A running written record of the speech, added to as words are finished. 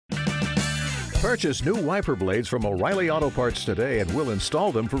Purchase new wiper blades from O'Reilly Auto Parts today and we'll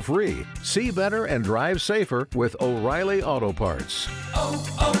install them for free. See better and drive safer with O'Reilly Auto Parts.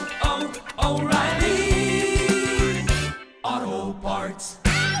 O'Reilly Auto Parts.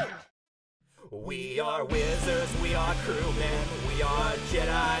 We are wizards, we are crewmen, we are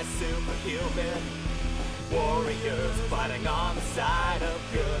Jedi superhuman warriors fighting on the side of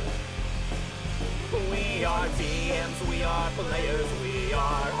good. We are DMs, we are players, we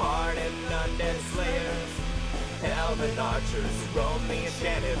are hardened undead slayers, elven archers who roam the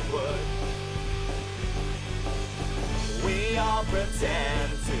enchanted wood. We all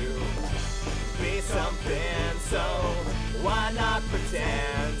pretend to be something, so why not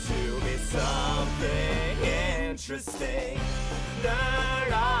pretend to be something interesting?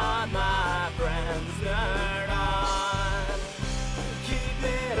 Nerd on, my friends, nerd on. Keep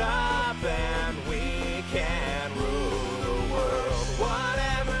it up and we can rule the world.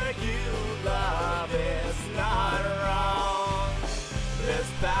 Whatever you love is not wrong. There's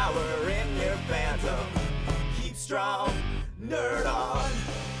power in your phantom. Keep strong, nerd on.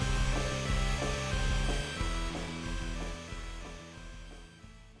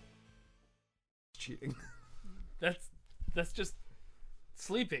 Cheating. That's just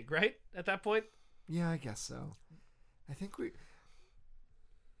sleeping, right? At that point? Yeah, I guess so.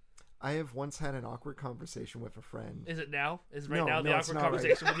 I have once had an awkward conversation with a friend. Is it now? Is No, now the no, it's awkward not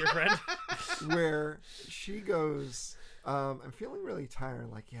conversation right. with your friend? Where she goes, I'm feeling really tired.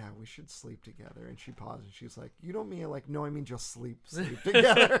 I'm like, yeah, we should sleep together. And she pauses and she's like, you don't mean like, no, I mean just sleep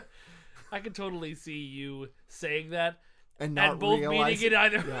together. I could totally see you saying that And not and both realize meaning it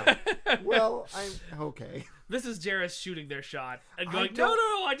either. Yeah. Well, I'm okay. This is Jarys shooting their shot and I going, don't-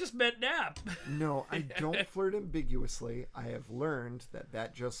 no, I just meant nap. No, I don't flirt ambiguously. I have learned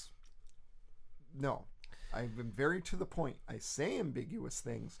that just... No. I've been very to the point. I say ambiguous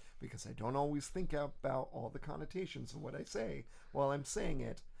things because I don't always think about all the connotations of what I say while I'm saying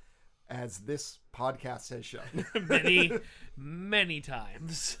it, as this podcast has shown. many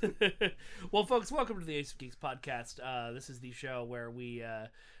times. Well, folks, welcome to the Ace of Geeks podcast. This is the show where we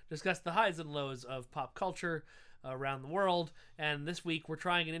discuss the highs and lows of pop culture around the world. And this week we're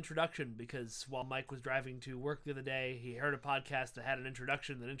trying an introduction because while Mike was driving to work the other day, he heard a podcast that had an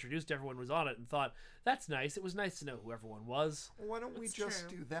introduction that introduced everyone was on it and thought, that's nice. It was nice to know who everyone was. Why don't we just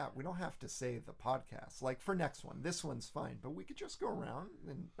do that? We don't have to say the podcast. Like for next one, this one's fine, but we could just go around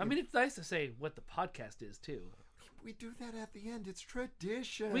and... I mean, it's nice to say what the podcast is, too. We do that at the end. It's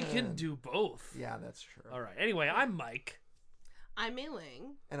tradition. We can do both. Yeah, that's true. All right. Anyway, I'm Mike. I'm Mae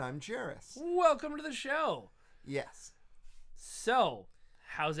Linh. And I'm Jarys. Welcome to the show. Yes. So,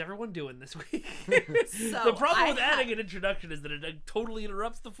 how's everyone doing this week? So The problem with adding an introduction is that it totally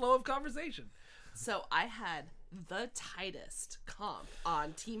interrupts the flow of conversation. So I had the tightest comp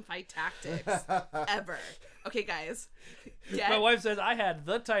on Teamfight Tactics ever. Okay, guys. My wife says, I had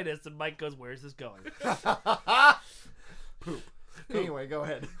the tightest, and Mike goes, where's this going? Poop. Anyway, go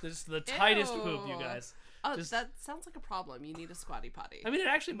ahead. This is the tightest Ew. poop, you guys. Oh, Just- that sounds like a problem. You need a squatty potty. I mean, it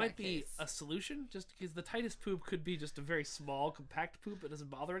actually In might that be case. a solution, just because the tightest poop could be just a very small, compact poop that doesn't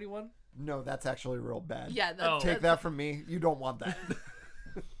bother anyone. No, that's actually real bad. Yeah. Take that from me. You don't want that.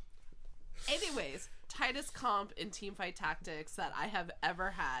 Anyways, tightest comp in Teamfight Tactics that I have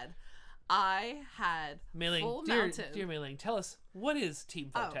ever had. I had Mae Linh, full dear mountain. Mae Linh, tell us, what is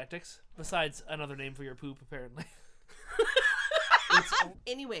Teamfight Oh. Tactics, besides another name for your poop, apparently?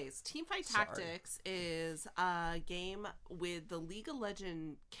 Anyways, Teamfight Tactics is a game with the League of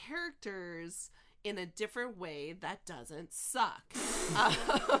Legends characters in a different way that doesn't suck.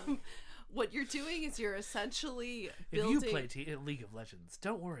 What you're doing is you're essentially building... If you play League of Legends,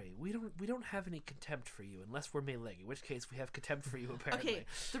 don't worry. We don't have any contempt for you unless we're Mae Linh, in which case we have contempt for you, apparently. Okay,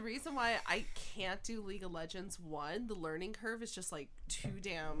 the reason why I can't do League of Legends, one, the learning curve is just like too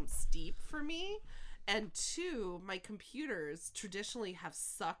damn steep for me. And two, my computers traditionally have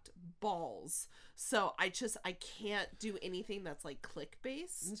sucked balls. So I can't do anything that's like click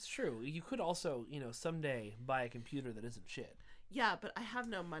based. It's true. You could also, someday buy a computer that isn't shit. Yeah, but I have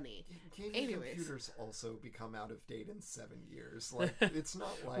no money. Gaming computers also become out of date in 7 years. Like, it's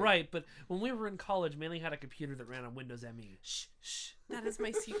not like... Right, but when we were in college, Mae Linh had a computer that ran on Windows ME. Shh. That is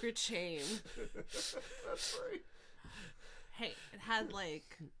my secret shame. That's right. Hey, it had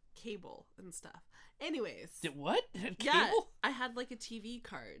like cable and stuff. Anyways. Did what? It had Yeah, cable? I had like a TV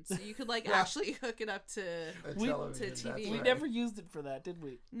card, so you could like actually hook it up to television, TV. that's We right. never used it for that, did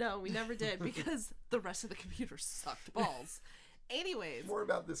we? No, we never did because the rest of the computer sucked balls. Anyways, More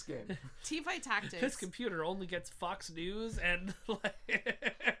about this game. Teamfight Tactics. This computer only gets Fox News and Well,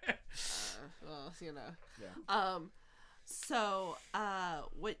 you know. Yeah. So,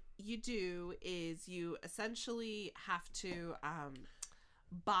 what you do is you essentially have to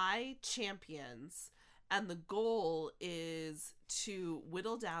buy champions, and the goal is to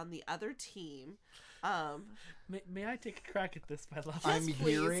whittle down the other team. May I take a crack at this, my love? I'm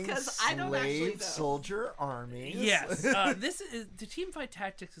hearing I don't actually slave know. soldier armies. Yes, this is the Teamfight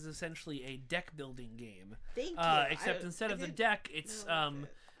Tactics is essentially a deck building game. Thank you. Except instead of the deck, it's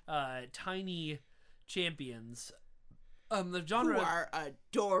tiny champions. The genre Who are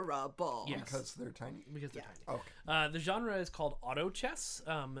adorable. Yes. Because they're tiny. because they're tiny. Okay. The genre is called auto chess,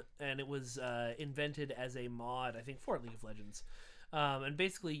 and it was invented as a mod, I think, for League of Legends. And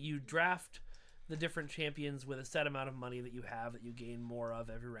basically, you draft the different champions with a set amount of money that you have that you gain more of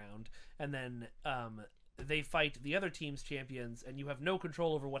every round, and then they fight the other team's champions, and you have no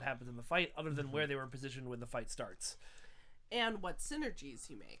control over what happens in the fight other than where they were positioned when the fight starts. And what synergies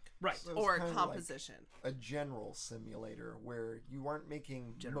you make. Right. So it's Or kind of composition. like a general simulator where you aren't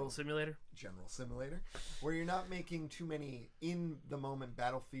making General Simulator? general simulator where you're not making too many in the moment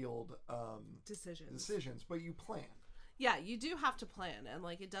battlefield decisions, but you plan. Yeah, you do have to plan, and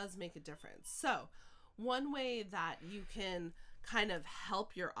like it does make a difference. So one way that you can kind of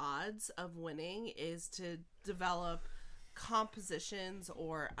help your odds of winning is to develop compositions,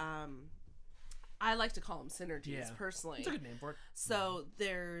 or I like to call them synergies personally. It's a good name for it. So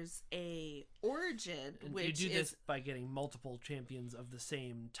there's a origin, And which you do is this by getting multiple champions of the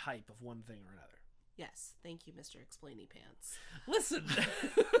same type of one thing or another. yes. Thank you, Mr. Explainy Pants. Listen.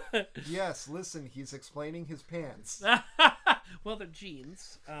 Yes, listen, he's explaining his pants. Well, they're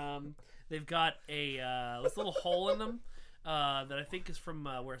jeans. They've got this little hole in them that I think is from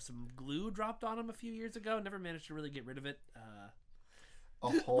where some glue dropped on them a few years ago. Never managed to really get rid of it. A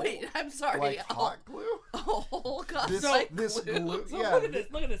hole? Wait, I'm sorry. Like hot glue? A hole got This, like this glue. glue, So yeah. look at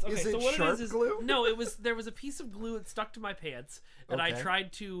this. Look at this. Okay, Is it so what sharp it is glue? no, there was a piece of glue that stuck to my pants, and I Okay.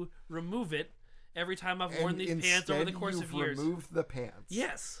 tried to remove it every time I've worn And these pants over the instead course of you've years. removed the pants.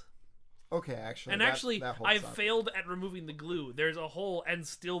 Yes. Okay, actually. And that- actually, that holds I've up. failed at removing the glue. There's a hole and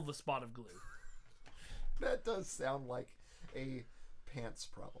still the spot of glue. That does sound like a pants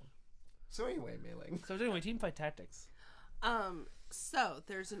problem. So anyway, Mae Linh. So anyway, Teamfight Tactics. So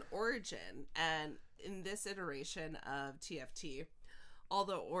there's an origin, and in this iteration of TFT, all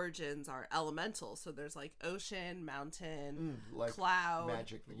the origins are elemental. So there's like ocean, mountain, Like cloud,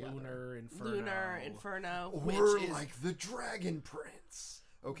 Magic the Gathering. Lunar, Inferno. which Or is like the Dragon Prince.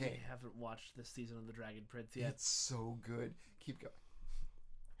 Okay. I haven't watched this season of The Dragon Prince yet. It's so good. Keep going.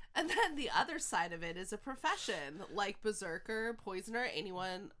 And then the other side of it is a profession, like Berserker, Poisoner,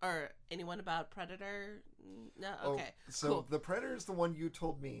 anyone about Predator? No? Okay, So cool. the Predator is the one you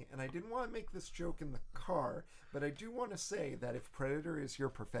told me, and I didn't want to make this joke in the car, but I do want to say that if Predator is your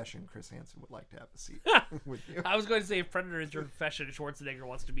profession, Chris Hansen would like to have a seat with you. I was going to say if Predator is your profession, Schwarzenegger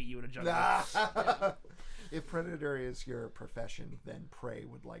wants to beat you in a jungle. If Predator is your profession, then Prey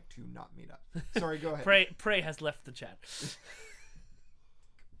would like to not meet up. Sorry, go ahead. Prey has left the chat.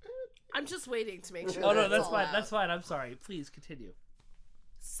 I'm just waiting to make sure. Oh no, that's that's all fine. out. That's fine. I'm sorry. Please continue.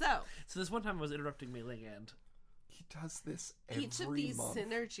 So So this one time I was interrupting Mae Linh and He does this every each of these month.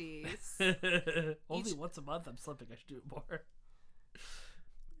 synergies, only once a month. I'm slipping. I should do it more.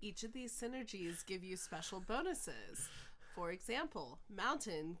 each of these synergies give you special bonuses. For example,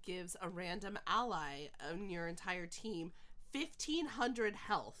 Mountain gives a random ally on your entire team 1,500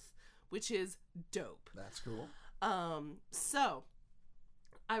 health, which is dope. That's cool. So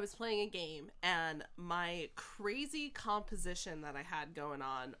I was playing a game, and my crazy composition that I had going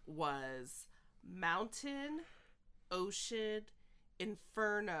on was Mountain, Ocean,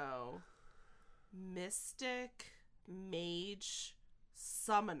 Inferno, Mystic, Mage,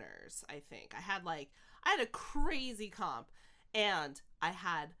 Summoners, I think. I had a crazy comp, and I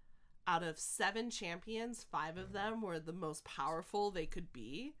had, out of 7 champions, 5 of them were the most powerful they could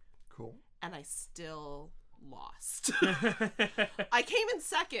be, Cool. and I still lost. I came in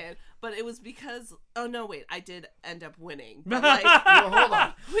second, but it was because I did end up winning. But Well, hold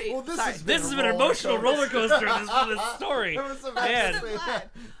on. wait, Well, this sorry. has This has a been an emotional roller coaster in this story. I was about Man. to say that.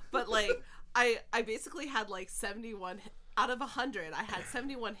 But I basically had 71 out of 100. I had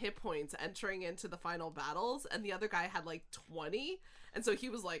 71 hit points entering into the final battles, and the other guy had 20, and so he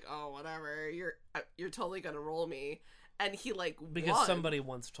was like, "Oh, whatever, you're totally gonna roll me," and he Because won. somebody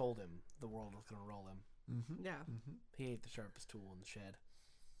once told him the world was going to roll him. Yeah. He ain't the sharpest tool in the shed.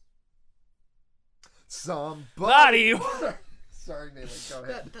 Somebody. Sorry, Mae Linh, go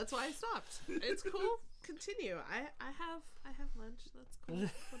ahead. That's why I stopped. It's cool. Continue. I have lunch. That's cool.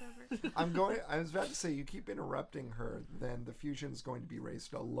 Whatever. I was about to say, you keep interrupting her, then the fusion's going to be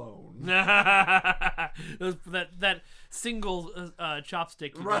raised alone. that single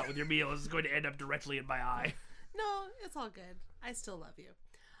chopstick you got with your meal is going to end up directly in my eye. No, it's all good. I still love you.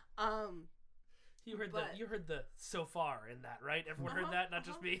 You heard the so far in that, right? Everyone heard that, not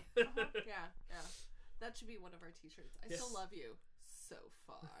just me. Yeah. That should be one of our t-shirts. I still love you so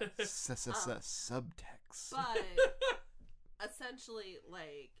far. Subtext. But essentially,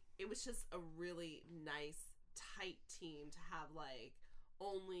 like, it was just a really nice, tight team to have, like,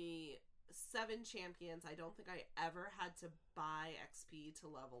 only 7 champions. I don't think I ever had to buy XP to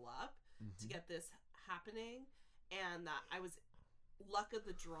level up to get this happening. And I was luck of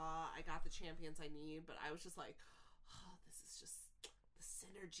the draw. I got the champions I need, but I was just like, oh, this is just the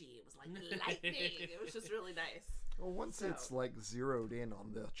synergy. It was like lightning. It was just really nice. Well, once it's like zeroed in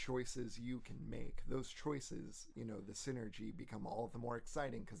on the choices you can make, those choices, the synergy become all the more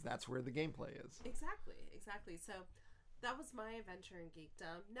exciting because that's where the gameplay is. Exactly. So that was my adventure in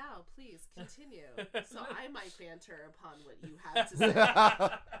geekdom. Now, please continue, so I might banter upon what you had to say.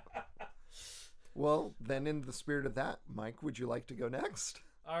 Well, then in the spirit of that, Mike, would you like to go next?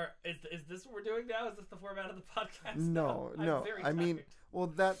 Is this what we're doing now? Is this the format of the podcast? No. I mean,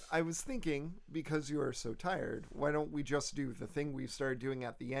 I was thinking, because you are so tired, why don't we just do the thing we started doing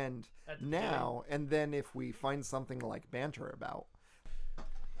at the end now, and then if we find something like banter about.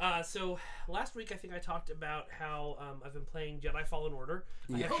 So last week I think I talked about how I've been playing Jedi Fallen Order.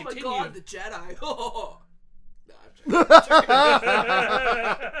 Yeah. Oh my god, the Jedi! No, I'm joking.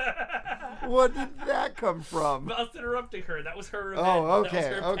 What did that come from? I was interrupting her. That was her revenge. Oh, okay,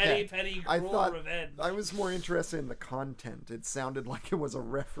 That was her okay. petty, cruel revenge. I was more interested in the content. It sounded like it was a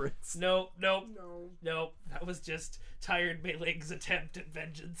reference. No. That was just tired Mae Ling's attempt at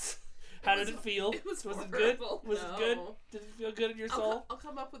vengeance. How did it feel? It was it good? horrible. Was it good? Did it feel good in your soul? I'll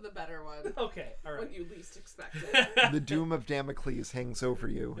come up with a better one. Okay, all right. When you least expect it. The doom of Damocles hangs over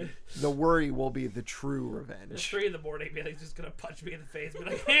you. The worry will be the true revenge. It's 3 a.m. Mae Ling's just gonna punch me in the face and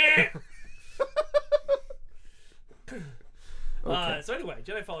be like, "Eh!" Okay. So anyway,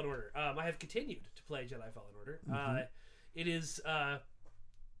 Jedi Fallen Order. I have continued to play Jedi Fallen Order. It is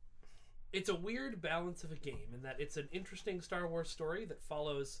it's a weird balance of a game in that it's an interesting Star Wars story that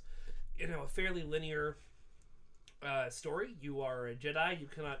follows, a fairly linear story. You are a Jedi. You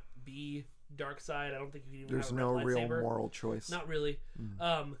cannot be dark side. I don't think you can even There's have a no red real lightsaber. moral choice. Not really.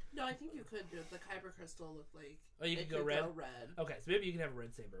 No, I think you could. The Kyber crystal looked like You could go red. Okay, so maybe you can have a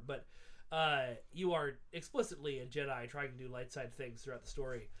red saber, but you are explicitly a Jedi trying to do light side things throughout the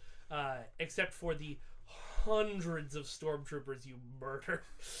story, except for the hundreds of stormtroopers you murder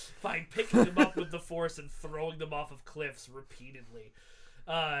by picking them up with the Force and throwing them off of cliffs repeatedly.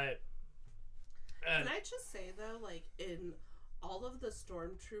 Can I just say though, like in all of the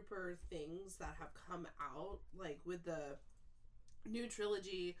stormtrooper things that have come out, like with the new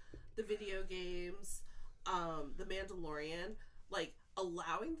trilogy, the video games, the Mandalorian, like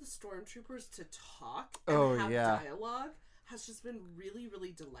allowing the stormtroopers to talk and have dialogue has just been really,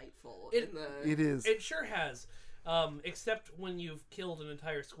 really delightful. It is. It sure has. Except when you've killed an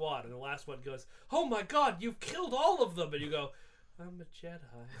entire squad and the last one goes, "Oh my god, you've killed all of them," and you go, "I'm a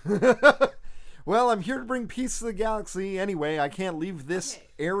Jedi." Well, I'm here to bring peace to the galaxy anyway. I can't leave this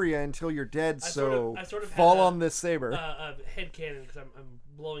area until you're dead, I sort of fall on this saber. Headcanon, because I'm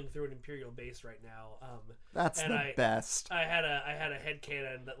blowing through an Imperial base right now. That's the best. I had a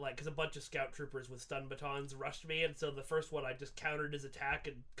headcanon that, like, because a bunch of scout troopers with stun batons rushed me, and so the first one I just countered his attack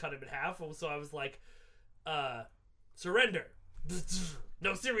and cut him in half. So I was like, surrender.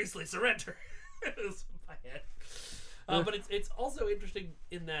 No, seriously, surrender. It was in my head. But it's also interesting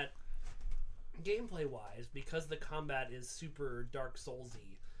in that, gameplay wise, because the combat is super Dark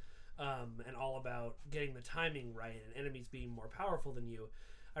Soulsy, and all about getting the timing right and enemies being more powerful than you,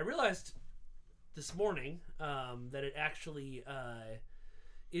 I realized this morning that it actually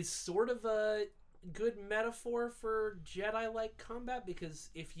is sort of a good metaphor for Jedi-like combat, because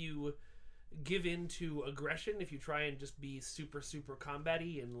if you give in to aggression, if you try and just be super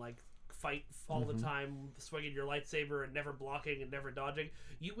combat-y and like fight all the time, swinging your lightsaber and never blocking and never dodging,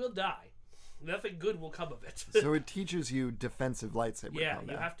 you will die. Nothing good will come of it. So it teaches you defensive lightsaber combat.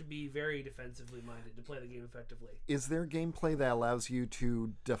 You have to be very defensively minded to play the game effectively. Is there gameplay that allows you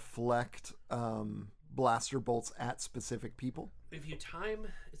to deflect blaster bolts at specific people? If you time...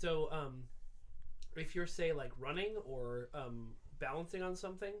 So, if you're, say, like, running or balancing on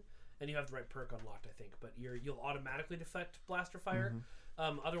something, and you have the right perk unlocked, I think, but you'll automatically deflect blaster fire,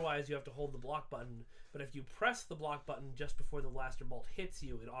 Otherwise, you have to hold the block button. But if you press the block button just before the blaster bolt hits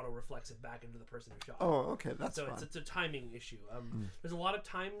you, it auto-reflects it back into the person who shot. Oh, okay, that's so fun. it's a timing issue. There's a lot of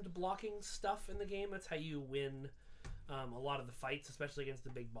timed blocking stuff in the game. That's how you win a lot of the fights, especially against the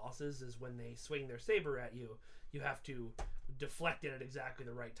big bosses, is when they swing their saber at you. You have to deflect it at exactly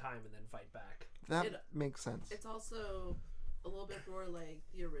the right time and then fight back. That makes sense. It's also a little bit more like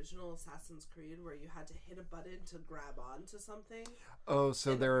the original Assassin's Creed, where you had to hit a button to grab onto something. Oh,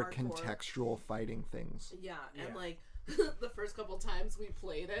 so there are hardcore contextual fighting things. Yeah, and like the first couple times we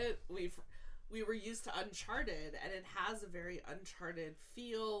played it, we were used to Uncharted, and it has a very Uncharted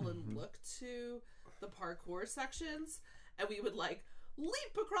feel and look to the parkour sections, and we would like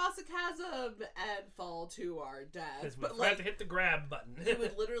leap across a chasm and fall to our death. But we had to hit the grab button. It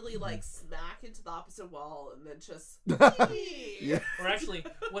would literally like smack into the opposite wall and then just Yeah. Or actually,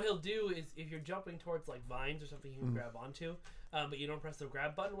 what he'll do is if you're jumping towards like vines or something you can grab onto, but you don't press the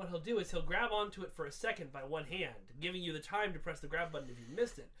grab button, what he'll do is he'll grab onto it for a second by one hand, giving you the time to press the grab button if you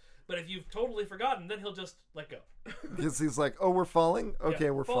missed it. But if you've totally forgotten, then he'll just let go. Because he's like, oh, we're falling? Okay,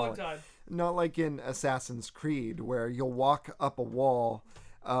 we're falling. Time. Not like in Assassin's Creed, where you'll walk up a wall,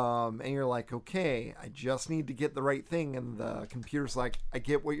 and you're like, okay, I just need to get the right thing, and the computer's like, I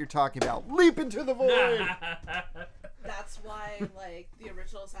get what you're talking about. Leap into the void! That's why, like, the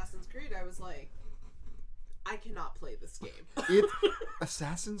original Assassin's Creed, I was like, I cannot play this game.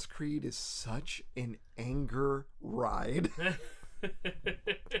 Assassin's Creed is such an anger ride.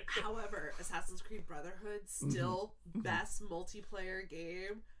 However, Assassin's Creed Brotherhood, still best multiplayer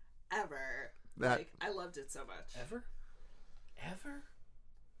game ever. Like, I loved it so much. Ever?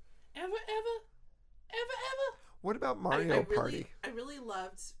 What about Mario Party? I really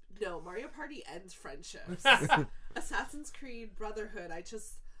loved... No, Mario Party ends friendships. Assassin's Creed Brotherhood,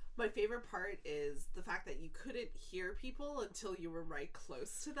 my favorite part is the fact that you couldn't hear people until you were right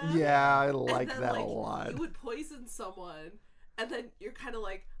close to them. Yeah, I like then, that a lot. You would poison someone, and then you're kind of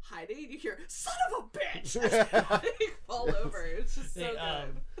like hiding, and you hear "son of a bitch" as you, like, fall over. It's just so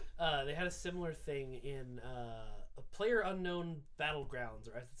good. They had a similar thing in a Player Unknown Battlegrounds,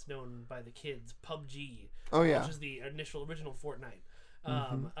 or as it's known by the kids, PUBG. Oh yeah, which is the original Fortnite.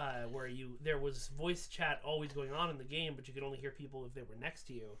 Where there was voice chat always going on in the game, but you could only hear people if they were next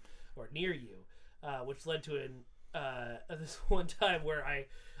to you or near you, which led to this one time where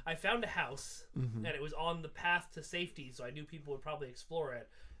I found a house and it was on the path to safety, so I knew people would probably explore it,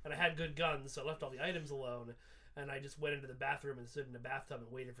 and I had good guns, so I left all the items alone, and I just went into the bathroom and stood in the bathtub and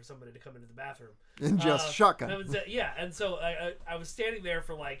waited for somebody to come into the bathroom. And just shotgun. And so I was standing there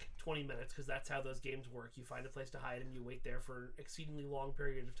for like 20 minutes, because that's how those games work. You find a place to hide and you wait there for an exceedingly long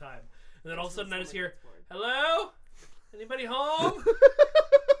period of time. And then all of a sudden I just hear, "Hello? Anybody home?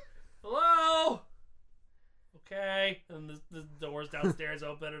 Hello?" Okay. And the doors downstairs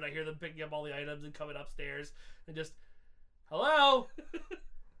open, and I hear them picking up all the items and coming upstairs. And just, "Hello?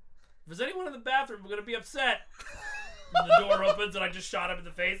 If there's anyone in the bathroom, I'm going to be upset." And the door opens, and I just shot him in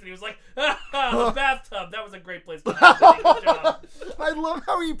the face, and he was like, "The bathtub. That was a great place to hide. Good job." I love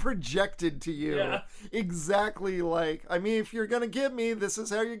how he projected to you. Yeah. Exactly like, I mean, if you're going to get me, this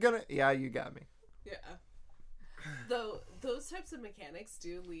is how you're going to... Yeah, you got me. Yeah. Though those types of mechanics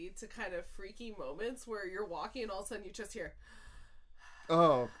do lead to kind of freaky moments where you're walking and all of a sudden you just hear...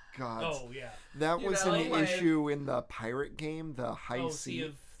 Oh, God. Oh, yeah. That was an like- issue in the pirate game, the High Sea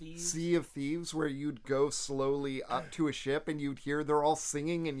of Thieves, where you'd go slowly up to a ship and you'd hear they're all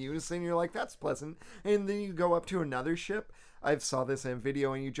singing in unison. You're like, that's pleasant. And then you go up to another ship. I saw this in a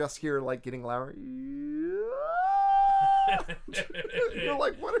video, and you just hear, like, getting louder. You're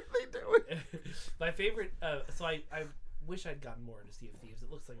like, what are they doing? My favorite, so I wish I'd gotten more into Sea of Thieves.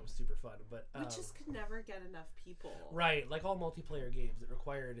 It looks like it was super fun, but We just could never get enough people. right, like all multiplayer games, it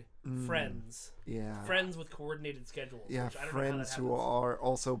required friends. Yeah. Friends with coordinated schedules. Yeah, which I don't know how friends that who happens. are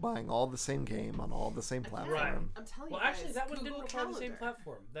also buying all the same game on all the same Right. platform. I'm telling Well, you actually, guys, that one didn't Google require the same Calendar.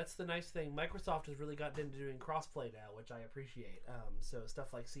 platform. That's the nice thing. Microsoft has really gotten into doing crossplay now, which I appreciate. So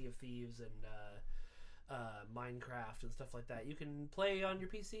stuff like Sea of Thieves and Minecraft and stuff like that, you can play on your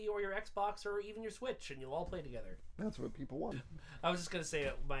PC or your Xbox or even your Switch, and you'll all play together. That's what people want. I was just going to say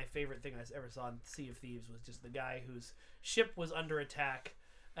my favorite thing I ever saw in Sea of Thieves was just the guy whose ship was under attack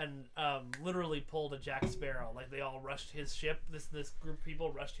and literally pulled a Jack Sparrow. Like, they all rushed his ship. This group of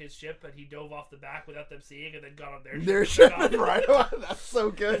people rushed his ship, and he dove off the back without them seeing, and then got on their ship. Their ship, right? That's so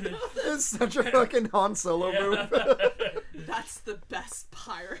good. It's such a fucking Han Solo move. That's the best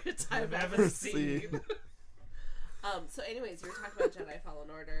pirate I've ever seen. So anyways, you were talking about Jedi Fallen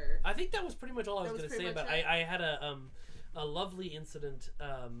Order. I think that was pretty much all I was going to pretty say much about it. I had a lovely incident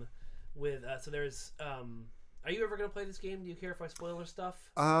with so there's Are you ever going to play this game? Do you care if I spoil her stuff?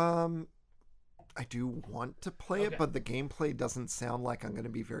 I do want to play it, but the gameplay doesn't sound like I'm going to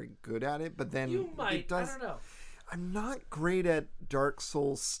be very good at it. But then You might. it does. I don't know. I'm not great at Dark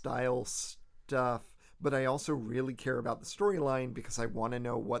Souls style stuff, but I also really care about the storyline because I want to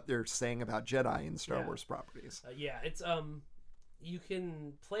know what they're saying about Jedi in Star Wars properties. It's you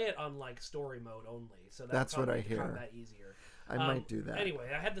can play it on like story mode only, so that's what I hear. Combat easier. I might do that. Anyway,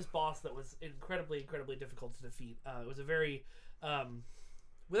 I had this boss that was incredibly difficult to defeat. It was a very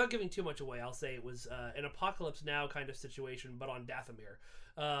without giving too much away, I'll say it was an Apocalypse Now kind of situation, but on Dathomir.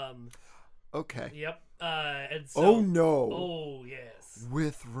 Okay. Yep. And so, oh no. Oh yes.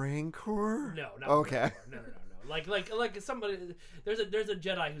 With Rancor? No, not okay. With Rancor. No. Like somebody. There's a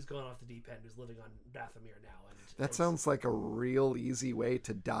Jedi who's gone off the deep end who's living on Dathomir now. And that sounds like a real easy way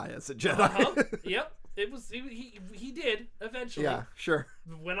to die as a Jedi. Yep. It was he did eventually. Yeah, sure.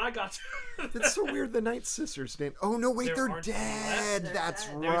 When I got to it's so weird. The Night Sisters didn't. Oh no, wait, they're dead. That's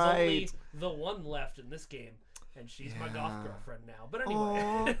dead. right. There's only the one left in this game, and she's my goth girlfriend now. But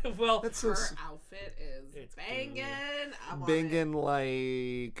anyway, well, that's so Her outfit is banging. banging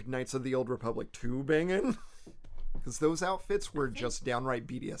like Knights of the Old Republic 2 banging. Because those outfits were just downright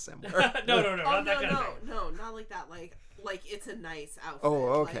BDSM. no, not that kind of thing. No, not like that. Like it's a nice outfit. Oh,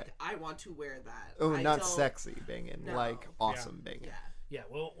 okay. Like, I want to wear that. Oh, I not don't- like banging, No. like awesome banging. Yeah. Yeah,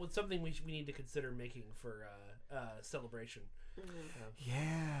 well, it's something we need to consider making for celebration.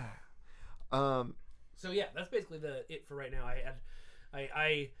 Yeah. So yeah, that's basically it for right now.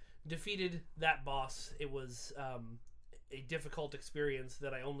 I defeated that boss. It was a difficult experience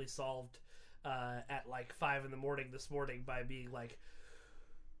that I only solved at like 5 a.m. this morning by being like,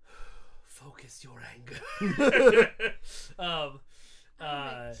 focus your anger.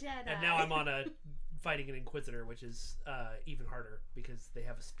 And now I'm on fighting an Inquisitor, which is even harder because they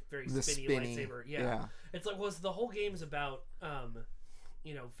have a very spinny lightsaber. Yeah. It's like, the whole game is about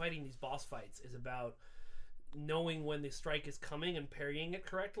fighting these boss fights is about knowing when the strike is coming and parrying it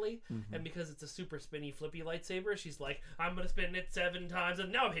correctly. Mm-hmm. And because it's a super spinny flippy lightsaber, she's like, I'm gonna spin it 7 times and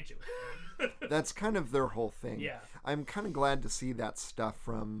now I've hit you. That's kind of their whole thing. Yeah. I'm kind of glad to see that stuff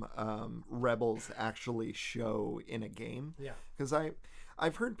from Rebels actually show in a game. Yeah. Because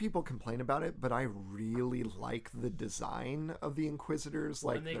I've heard people complain about it, but I really like the design of the Inquisitors.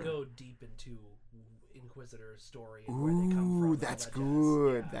 When like they go deep into Inquisitor story and where they come from. That's that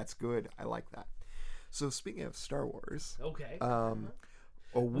good. Jazz. Yeah. That's good. I like that. So speaking of Star Wars, okay. A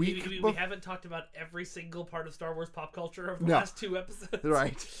week we haven't talked about every single part of Star Wars pop culture over the last 2 episodes.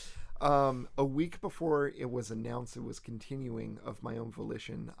 Right. A week before it was announced it was continuing, of my own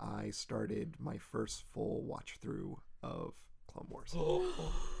volition, I started my first full watch through of Clone Wars.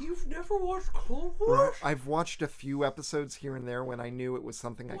 You've never watched Clone Wars? Right. I've watched a few episodes here and there when I knew it was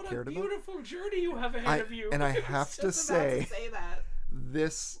something I cared about. What a beautiful journey you have ahead of you. And I have to say that.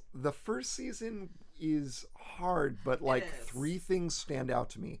 the first season is hard, but like 3 things stand out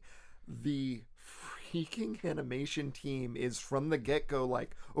to me. The freaking animation team is from the get-go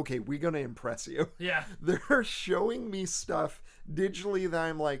like, okay, we're gonna impress you. Yeah. They're showing me stuff digitally that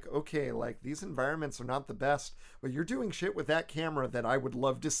I'm like, okay, like these environments are not the best, but you're doing shit with that camera that I would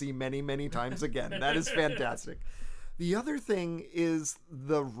love to see many, many times again. That is fantastic. The other thing is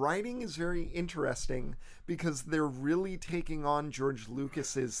the writing is very interesting because they're really taking on George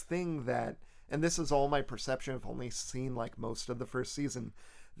Lucas's thing that, and this is all my perception, I've only seen like most of the first season,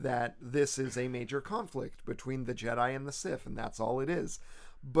 that this is a major conflict between the Jedi and the Sith, and that's all it is.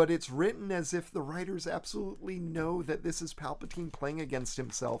 But it's written as if the writers absolutely know that this is Palpatine playing against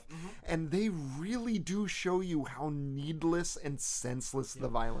himself, and they really do show you how needless and senseless the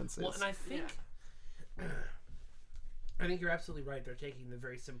violence is. Well, and I think you're absolutely right. They're taking the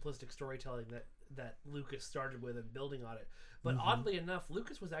very simplistic storytelling that Lucas started with and building on it. But oddly enough,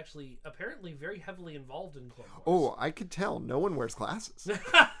 Lucas was actually apparently very heavily involved in Clone Wars. Oh, I could tell. No one wears glasses.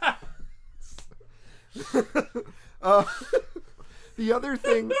 The other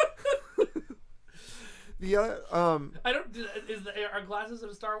thing... Are glasses in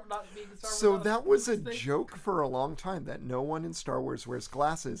a Star not being a Star Wars? So that was a joke for a long time that no one in Star Wars wears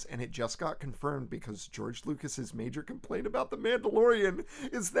glasses, and it just got confirmed because George Lucas's major complaint about The Mandalorian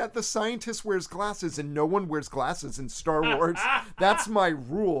is that the scientist wears glasses and no one wears glasses in Star Wars. That's my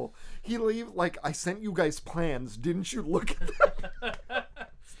rule. I sent you guys plans. Didn't you look at that?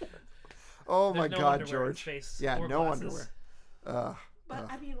 Oh my God, George. Yeah, no underwear. But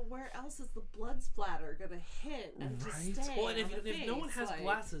I mean, where else is the blood splatter gonna hit and to stay? Well, and if no one face? has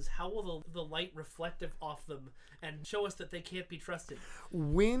glasses, how will the light reflect off them and show us that they can't be trusted?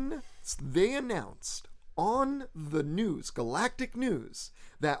 When they announced on the news, galactic news,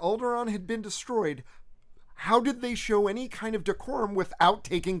 that Alderaan had been destroyed, how did they show any kind of decorum without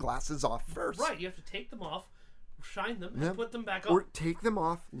taking glasses off first? Right, you have to take them off, shine them, and Yep. put them back on. Or take them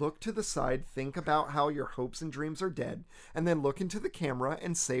off, look to the side, think about how your hopes and dreams are dead, and then look into the camera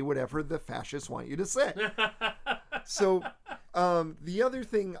and say whatever the fascists want you to say. So, the other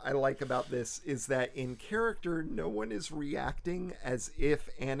thing I like about this is that in character, no one is reacting as if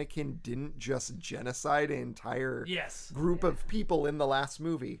Anakin didn't just genocide an entire Yes. group of people in the last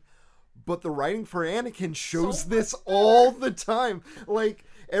movie. But the writing for Anakin shows So this all the time. Like,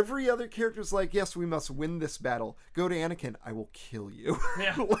 every other character's like, yes, we must win this battle. Go to Anakin, I will kill you.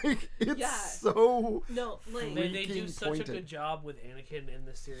 Yeah. Like, it's Yeah. so... No, like They do freaking such pointed. a good job with Anakin in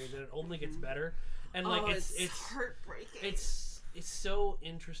this series, and it only gets better. And like it's heartbreaking. it's so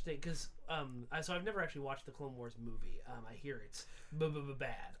interesting because so I've never actually watched the Clone Wars movie. I hear it's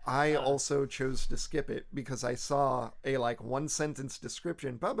bad. I also chose to skip it because I saw a like one sentence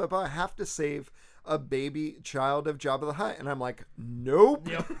description. Have to save a baby child of Jabba the Hutt, and I'm like, nope.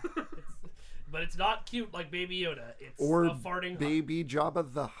 Yep. But it's not cute like Baby Yoda. It's Or a farting baby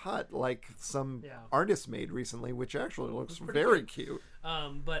Jabba the Hutt, like some Yeah. artist made recently, which actually looks pretty very cute.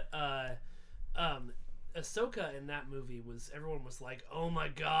 But Ahsoka in that movie everyone was like, oh my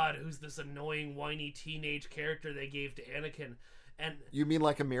god, who's this annoying whiny teenage character they gave to Anakin? And You mean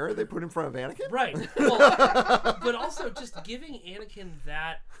like a mirror they put in front of Anakin? right, well, but also just giving Anakin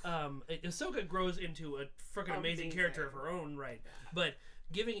that Ahsoka grows into a freaking amazing character of her own right, but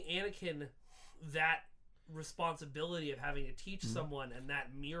giving Anakin that responsibility of having to teach someone and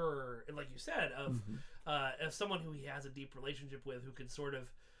that mirror, like you said, of someone who he has a deep relationship with, who can sort of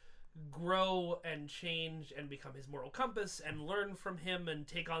grow and change and become his moral compass and learn from him and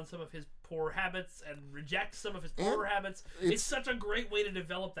take on some of his poor habits and reject some of his poor habits. It's such a great way to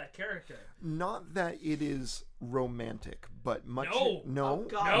develop that character. Not that it is romantic, but much... No. No. Oh,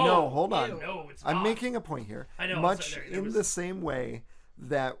 God. No, hold on. Ew. No, it's not. I'm making a point here. I know, Much there in was- the same way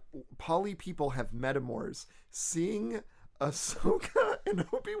that poly people have metamors, seeing Ahsoka and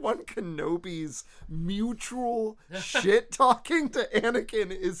Obi-Wan Kenobi's mutual shit talking to Anakin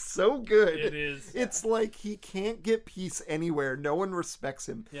is so good. It is. It's like he can't get peace anywhere. No one respects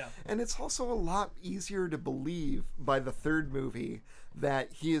him. Yeah. And it's also a lot easier to believe by the third movie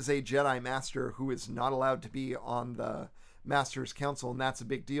that he is a Jedi Master who is not allowed to be on the Master's Council, and that's a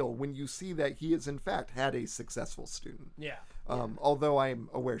big deal when you see that he has in fact had a successful student. Yeah. Although I'm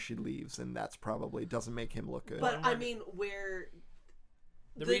aware she leaves, and that's probably doesn't make him look good. But I mean, where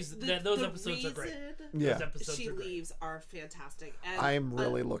Those episodes are great. Yeah. Those episodes she are great. leaves are fantastic. And I'm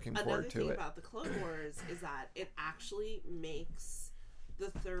really looking forward to Another it. thing about the Clone Wars is that it actually makes the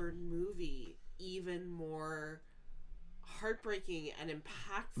third movie even more heartbreaking and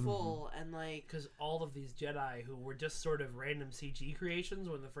impactful and like Because all of these Jedi who were just sort of random CG creations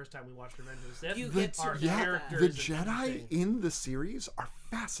when the first time we watched Revenge of the Sith You The, get to are meet them. characters. the and Jedi everything. in the series are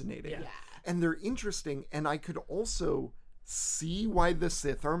fascinating. Yeah. And they're interesting, and I could also see why the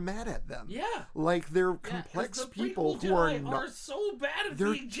Sith are mad at them. Yeah. Like, they're 'Cause complex the people prequel who are Jedi not... so bad at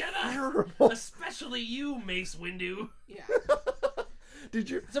They're being Jedi. terrible. Especially you, Mace Windu. yeah. Did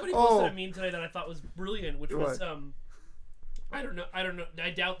you... Somebody posted a meme today that I thought was brilliant, which was What? I don't know. I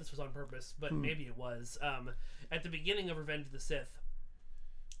doubt this was on purpose, but Hmm. maybe it was. At the beginning of Revenge of the Sith,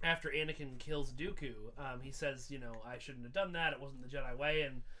 after Anakin kills Dooku, he says, I shouldn't have done that. It wasn't the Jedi way.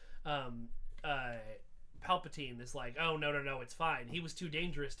 And Palpatine is like, oh, no, it's fine. He was too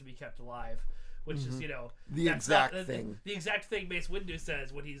dangerous to be kept alive. Which is, The that's exact not- thing. The exact thing Mace Windu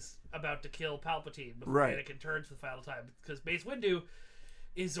says when he's about to kill Palpatine before Right. Anakin turns for the final time. Because Mace Windu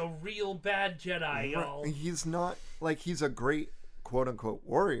is a real bad Jedi, y'all. He's not... Like, he's a great quote-unquote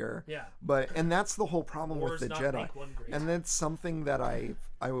warrior. Yeah. And that's the whole problem Wars with the not Jedi. make one great. And that's something that I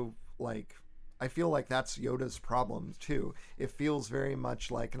like... I feel like that's Yoda's problem, too. It feels very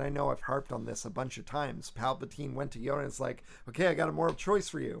much like, and I know I've harped on this a bunch of times, Palpatine went to Yoda and it's like, okay, I got a moral choice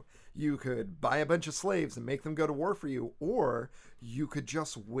for you. You could buy a bunch of slaves and make them go to war for you, or you could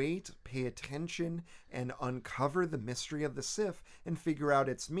just wait, pay attention, and uncover the mystery of the Sith and figure out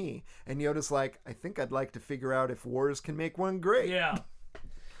it's me. And Yoda's like, I think I'd like to figure out if wars can make one great. Yeah.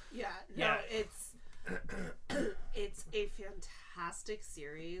 Yeah, no, Yeah. it's a fantastic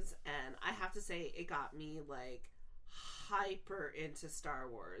series, and I have to say it got me like hyper into Star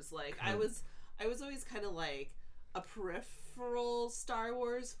Wars. Like I was always kind of like a peripheral Star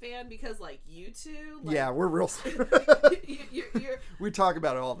Wars fan because like you two, like, Yeah, we're real... you're we talk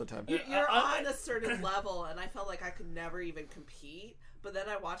about it all the time. you're on a certain level, and I felt like I could never even compete. But then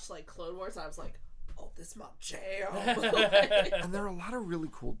I watched like Clone Wars, and I was like, oh, this is my jam. And there are a lot of really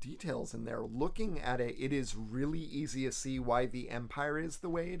cool details in there. Looking at it, it is really easy to see why the Empire is the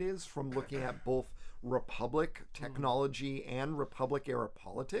way it is from looking at both Republic technology and Republic era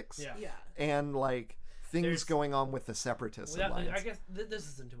politics. Yeah. Yeah. And like things There's- going on with the Separatist alliance. I guess this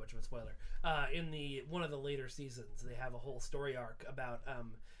isn't too much of a spoiler. In one of the later seasons, they have a whole story arc about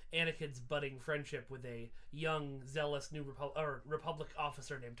Anakin's budding friendship with a young, zealous new Republic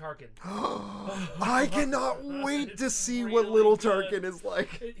officer named Tarkin. I cannot wait to It's see really what little good. Tarkin is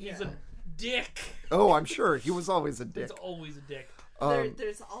like. He's a dick. Oh, I'm sure he was always a dick. He's always a dick.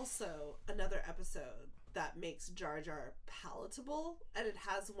 There's also another episode that makes Jar Jar palatable, and it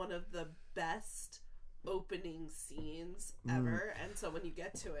has one of the best opening scenes ever. And so when you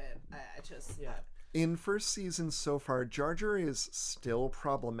get to it, I just In first season so far, Jar Jar is still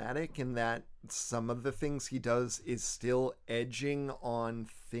problematic in that some of the things he does is still edging on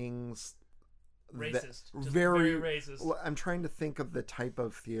things Racist. Just very racist. I'm trying to think of the type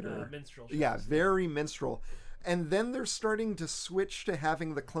of theater. Minstrel shows. Yeah, very minstrel. And then they're starting to switch to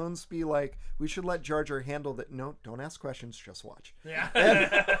having the clones be like, we should let Jar Jar handle that. No, don't ask questions, just watch. Yeah.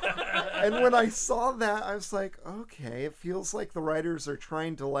 And when I saw that, I was like, okay, it feels like the writers are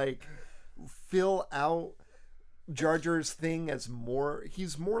trying to like fill out Jar Jar's thing as more,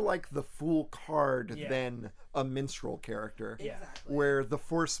 he's more like the fool card Yeah. than a minstrel character. Yeah. exactly. Where the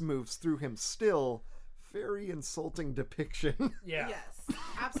Force moves through him still. Very insulting depiction. Yeah. Yes,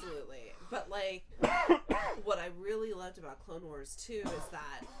 absolutely. But like, what I really loved about Clone Wars too is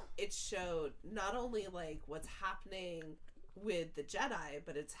that it showed not only like what's happening with the Jedi,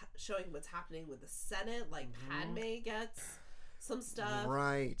 but it's showing what's happening with the Senate. Like Padme gets some stuff.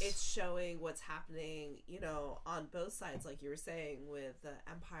 Right. It's showing what's happening, you know, on both sides, like you were saying, with the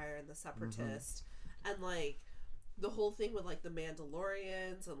Empire and the Separatist, and like the whole thing with like the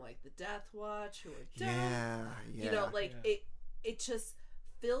Mandalorians and like the Death Watch who are dead. Yeah. You know, like Yeah. it just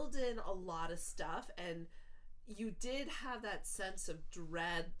filled in a lot of stuff, and you did have that sense of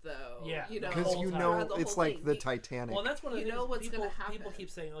dread, though. Yeah, you know, Because you whole know throughout the it's whole like thing. the Titanic. Well, and that's one of the You know things what's people, gonna happen. people keep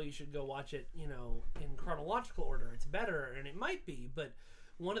saying, oh, you should go watch it, you know, in chronological order. It's better, and it might be, but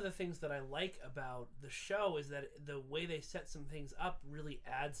one of the things that I like about the show is that the way they set some things up really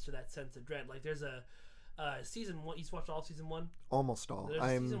adds to that sense of dread. Like, there's a season one, you watched all season one? Almost all. There's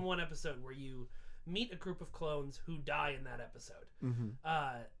a season one episode where you meet a group of clones who die in that episode.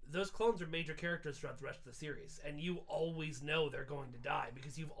 Those clones are major characters throughout the rest of the series, and you always know they're going to die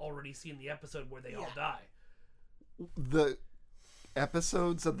because you've already seen the episode where they all die. The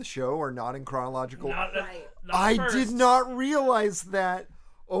episodes of the show are not in chronological. Right. I first. did not realize that.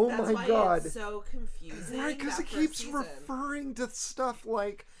 Oh That's my why god. it's so confusing. Right, because that it first keeps season. referring to stuff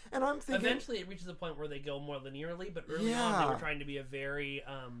like, and I'm thinking Eventually, it reaches a point where they go more linearly, but early on, Yeah. they were trying to be a very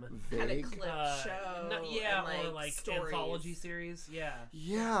kind of vague. clip show. yeah, and, or like stories. anthology series. Yeah,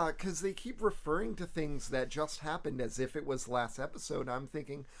 Yeah, because they keep referring to things that just happened as if it was last episode. I'm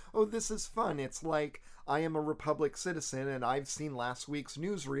thinking, oh, this is fun. It's like I am a Republic citizen and I've seen last week's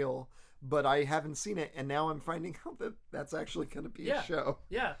newsreel, but I haven't seen it, and now I'm finding out that that's actually going to be Yeah. a show.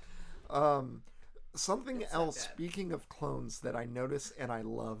 yeah. Something It's so else, good. speaking of clones, that I notice and I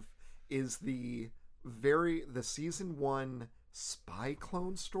love is the season one spy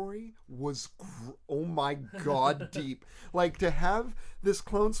clone story was oh my god deep. Like, to have this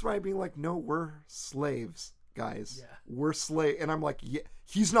clone spy being like, no, we're slaves, guys. Yeah. We're slave, and I'm like, yeah,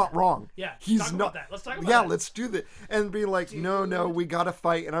 he's not wrong. Yeah, he's talk not. about that. Let's talk about yeah, that. let's do that. And be like, no, we gotta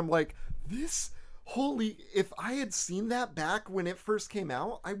fight. And I'm like, this. Holy, if I had seen that back when it first came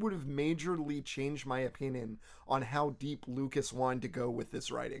out, I would have majorly changed my opinion on how deep Lucas wanted to go with this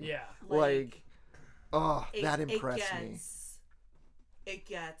writing. Yeah. Like, oh, It- that impressed me. It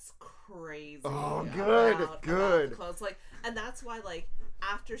gets crazy. Oh, good, about good. the clones. Like, and that's why, like,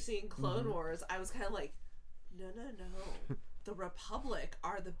 after seeing Clone Wars, I was kind of like, no. The Republic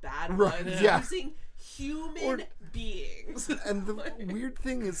are the bad Right, ones yeah. using human beings. And the weird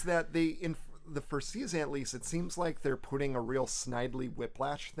thing is that they, in the first season at least, it seems like they're putting a real Snidely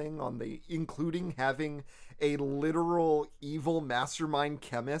Whiplash thing on including having a literal evil mastermind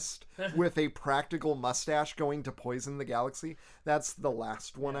chemist with a practical mustache going to poison the galaxy. That's the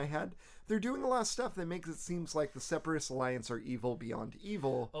last one I had. They're doing a lot of stuff that makes it seems like the Separatist Alliance are evil beyond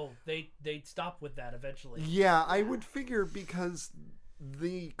evil. Oh, they'd stop with that eventually. Yeah, I would figure, because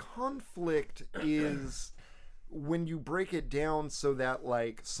the conflict is when you break it down so that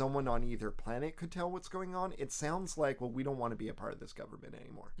like someone on either planet could tell what's going on, it sounds like, well, we don't want to be a part of this government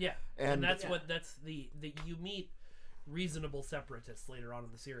anymore. Yeah, And- that's the you meet reasonable separatists later on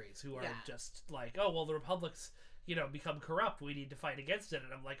in the series who are just like, oh well, the Republic's become corrupt. We need to fight against it.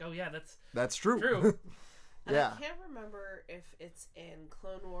 And I'm like, oh yeah, That's true. true. And Yeah. I can't remember if it's in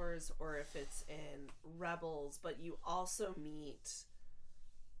Clone Wars or if it's in Rebels, but you also meet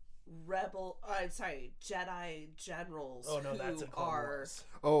Jedi generals Oh no, that's who a Clone are Wars.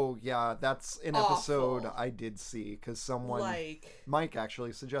 Oh yeah, that's an episode awful. I did see because someone, Like, Mike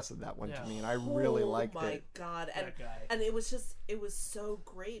actually suggested that one Yeah. to me, and I really liked Oh my it. god! And That guy. and it was so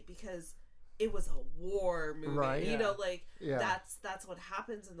great because it was a war movie. Right. You Yeah. know, like Yeah. that's what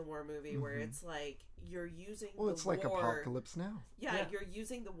happens in the war movie where it's like you're using Well, the it's like war. Apocalypse Now. Yeah, you're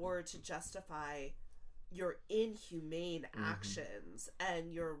using the war to justify your inhumane actions,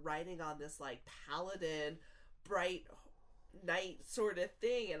 and you're riding on this like paladin, bright knight sort of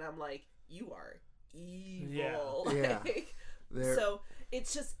thing, and I'm like, you are evil. Yeah. Like, There- so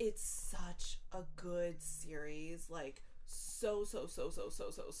it's such a good series, like so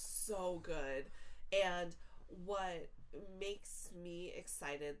good. And what makes me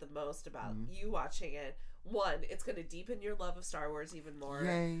excited the most about you watching it, one, it's going to deepen your love of Star Wars even more.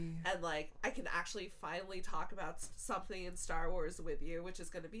 Yay. And like I can actually finally talk about something in Star Wars with you, which is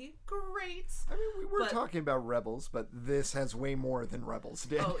going to be great. I mean, we were But- talking about Rebels, but this has way more than Rebels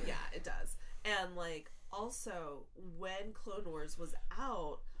did. Oh yeah, it does. And like also when Clone Wars was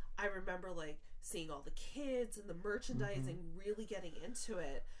out, I remember like seeing all the kids and the merchandising, really getting into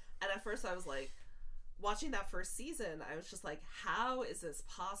it. And at first I was like, watching that first season, I was just like, how is this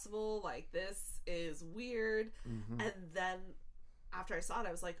possible? Like, this is weird. And then after I saw it,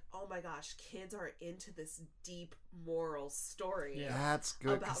 I was like, oh my gosh, kids are into this deep moral story. Yeah. That's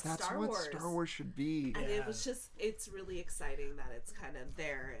good, About because that's Star what Wars. Star Wars should be. And Yeah. it was just, it's really exciting that it's kind of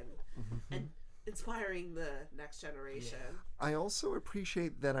there and inspiring the next generation. I also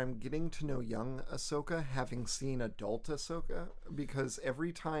appreciate that I'm getting to know young Ahsoka, having seen adult Ahsoka, because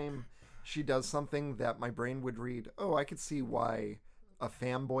every time she does something that my brain would read, oh, I could see why a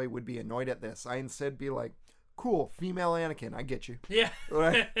fanboy would be annoyed at this, I instead be like, cool, female Anakin, I get you. Yeah.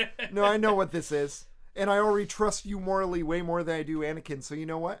 Right? No, I know what this is. And I already trust you morally way more than I do Anakin, so you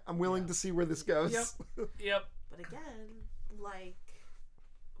know what? I'm willing to see where this goes. Yep. But again, like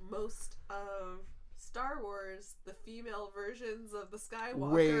most of Star Wars, the female versions of the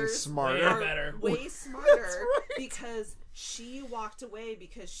Skywalkers Way smarter. are Way better. way smarter right. because she walked away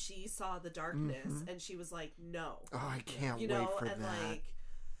because she saw the darkness and she was like, no. Oh, I can't You wait know, for and that. like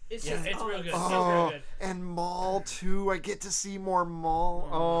it's Yeah, just it's real good. so It's Oh, real good. and Maul too. I get to see more Maul.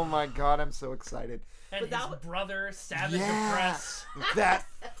 Oh my god, I'm so excited. And But his that brother, Savage Yeah, Press. that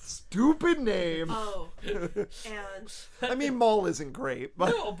stupid name. Oh, and I mean, Maul isn't great, but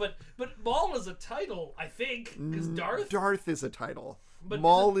No, but Maul is a title, I think, because Darth is a title. But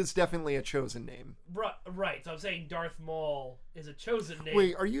Maul is definitely a chosen name. Right, so I'm saying Darth Maul is a chosen name.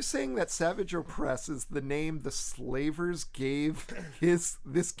 Wait, are you saying that Savage Opress is the name the slavers gave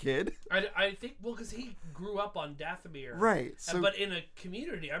this kid? I think, well, because he grew up on Dathomir. Right, so- but in a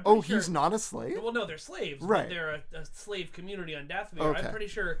community. I'm Oh, pretty sure, he's not a slave? Well, no, they're slaves. Right. But they're a slave community on Dathomir. Okay. I'm pretty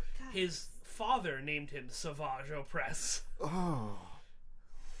sure his father named him Savage Opress. Oh.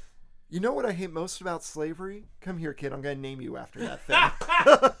 You know what I hate most about slavery? Come here, kid. I'm going to name you after that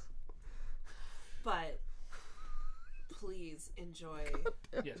thing. but please enjoy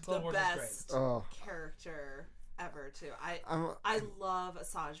Yes, the Clone Wars is great. best Oh. character ever too. I'm- I love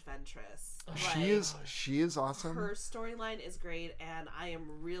Asajj Ventress. She is awesome. Her storyline is great, and I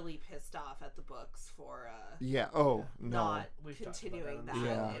am really pissed off at the books for Yeah. Oh, no. not We've talked about continuing that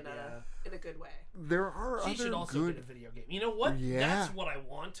that, Yeah. in a good way. There are She other should also good get a video game. You know what? Yeah. That's what I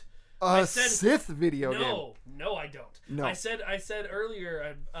want. a I said- Sith video game. No, I don't. No. I said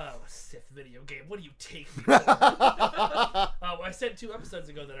earlier, Sith video game. What do you take me for? I said 2 episodes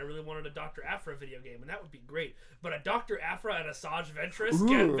ago that I really wanted a Dr. Aphra video game, and that would be great. But a Dr. Aphra and Asajj Ventress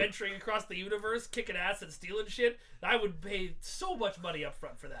Ooh. venturing across the universe, kicking ass and stealing shit, I would pay so much money up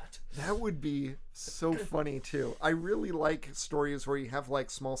front for that. That would be so funny too. I really like stories where you have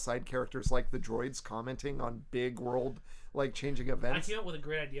like small side characters like the droids commenting on big world like changing I events. came up with a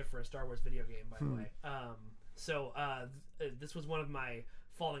great idea for a Star Wars video game, by the way. This was one of my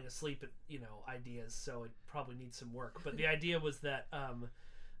falling asleep, ideas, so it probably needs some work. But the idea was that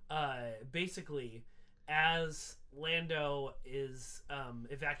basically, as Lando is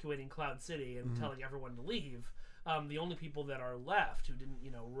evacuating Cloud City and telling everyone to leave, the only people that are left who didn't,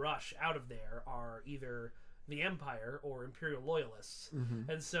 rush out of there are either the Empire or Imperial loyalists.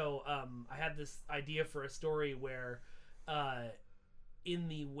 And so I had this idea for a story where in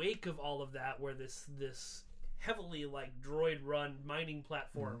the wake of all of that, where this heavily like droid run mining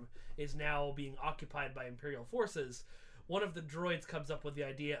platform is now being occupied by Imperial forces, one of the droids comes up with the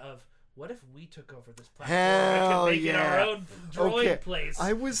idea of, what if we took over this platform Hell and could make it our yeah. own droid Okay, place?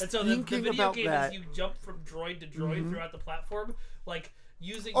 I was and so thinking the video about game that. is you jump from droid to droid throughout the platform. Like,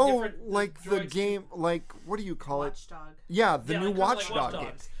 using Oh, different like the droids game, like, what do you call it? Watchdog. Yeah, the new like, kinda like Watchdog Watch game.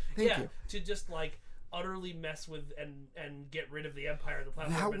 Dogs. Thank you. To just like utterly mess with and get rid of the Empire of the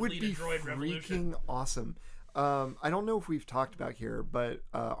platform That and would lead be a droid revolution. freaking awesome. I don't know if we've talked about here, but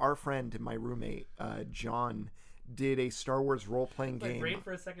our friend and my roommate, John, did a Star Wars role-playing My game. brain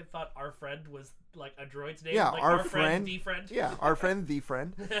for a second thought our friend was like a droid's name. Yeah, like our friend, friend. the friend. Yeah, our friend, the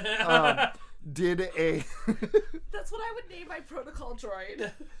friend, did a... That's what I would name my protocol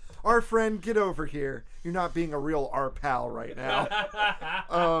droid. Our friend, get over here. You're not being a real our pal right now.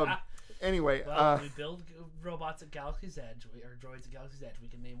 Anyway, Well, we build robots at Galaxy's Edge, or droids at Galaxy's Edge. We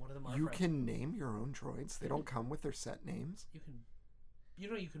can name one of them our you friend. can name your own droids. They don't come with their set names. You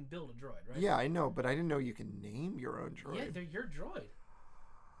know you can build a droid, right? Yeah, I know, but I didn't know you can name your own droid. Yeah, they're your droid.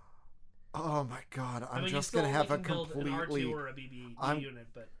 Oh my god, I'm I mean, just you gonna have a can build an completely... R2 or a BB unit,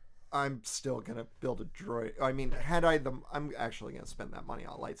 but I'm still gonna build a droid. I mean, I'm actually gonna spend that money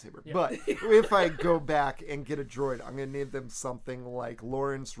on a lightsaber. Yeah. But if I go back and get a droid, I'm gonna name them something like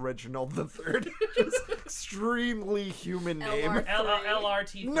Lawrence Reginald III. Just extremely human name.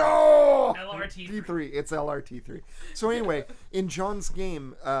 LRT. No! LRT3. T3. It's LRT3. So anyway, in John's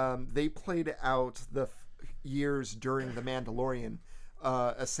game, they played out the years during The Mandalorian.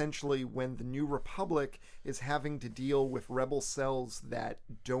 Essentially when the New Republic is having to deal with rebel cells that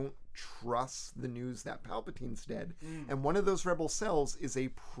don't trust the news that Palpatine's dead. And one of those rebel cells is a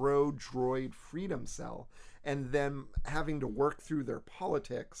pro-droid freedom cell. And them having to work through their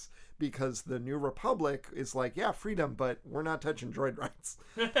politics because the New Republic is like, yeah, freedom, but we're not touching droid rights.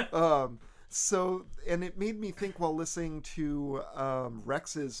 So, and it made me think while listening to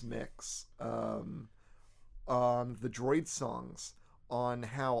Rex's mix on the droid songs, on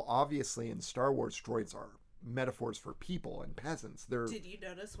how obviously in Star Wars droids are metaphors for people and peasants. Did you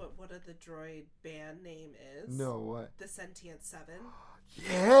notice what one of the droid band name is? No, what? The Sentient Seven.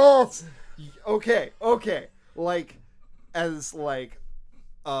 Yes! Okay. Like, as like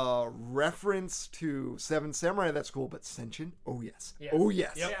a reference to Seven Samurai, that's cool, but sentient? Oh yes. Yes. Oh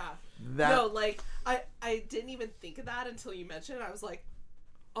yes. Yep. Yeah. No, like, I didn't even think of that until you mentioned it. I was like,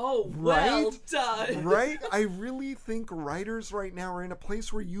 oh, well Right? done. Right? I really think writers right now are in a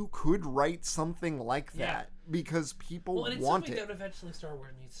place where you could write something like that because people and it's want something it. that eventually Star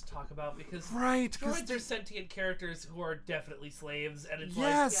Wars needs to talk about because Right, 'cause droids are sentient characters who are definitely slaves, and it's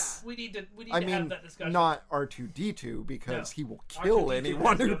Yes. like we need to I have mean, that discussion. not R2-D2 because No. he will kill R2-D2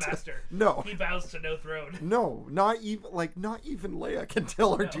 anyone has who no master. No. He bows to no throne. No, not even Leia can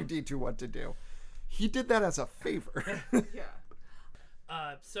tell R2-D2 what to do. He did that as a favor. Yeah.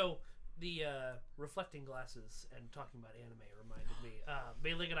 So the reflecting glasses and talking about anime reminded me.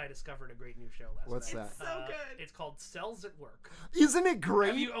 Mae Linh and I discovered a great new show last What's night. that? So good. It's called Cells at Work. Isn't it great?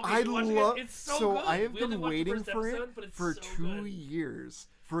 Have you- okay, I you watching it? love. It's so good. I have We only been watched the waiting first for episode, it but it's for so 2 good. years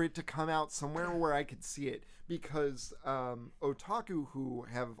for it to come out somewhere where I could see it because otaku who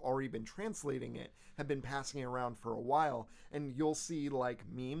have already been translating it have been passing it around for a while, and you'll see like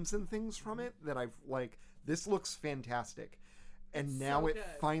memes and things from it that I've like. This looks fantastic. And It's now so it good.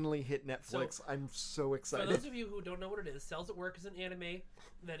 finally hit Netflix. I'm so For excited. those of you who don't know what it is, Cells at Work is an anime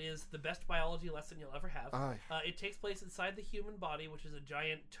that is the best biology lesson you'll ever have. It takes place inside the human body, which is a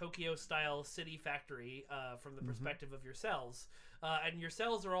giant Tokyo-style city factory from the perspective of your cells. And your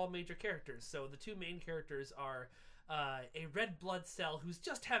cells are all major characters. So the two main characters are a red blood cell who's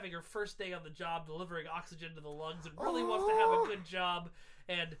just having her first day on the job delivering oxygen to the lungs and really wants to have a good job,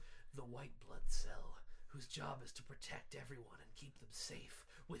 and the white blood cell whose job is to protect everyone and keep them safe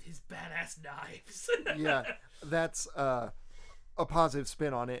with his badass knives. Yeah, that's a positive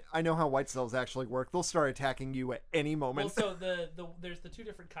spin on it. I know how white cells actually work. They'll start attacking you at any moment. Well, so there's the two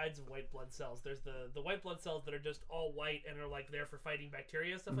different kinds of white blood cells. There's the white blood cells that are just all white and are like there for fighting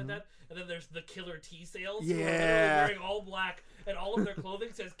bacteria and stuff like that. And then there's the killer T cells who are literally Yeah. wearing all black and all of their clothing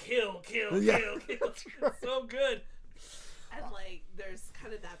says kill, kill, Yeah, kill, kill. It's so good. And like, there's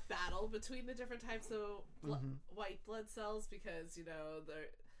kind of that battle between the different types of white blood cells because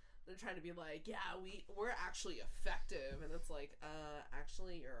they're trying to be like, yeah, we're actually effective, and it's like,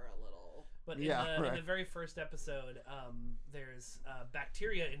 actually, you're a little. But Yeah, in the very first episode, there's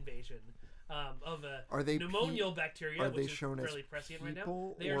bacteria invasion of a Are they pneumonial bacteria, are they which is shown as fairly prescient right now.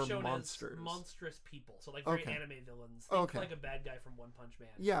 people They are or shown monsters? as monstrous people, so like very Okay. anime villains. Think Okay. like a bad guy from One Punch Man.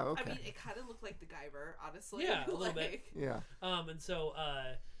 Yeah, okay. I mean, it kind of looked like the Guyver, honestly. Yeah, a little bit. Like, Yeah. And so,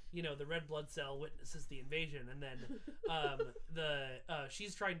 the red blood cell witnesses the invasion, and then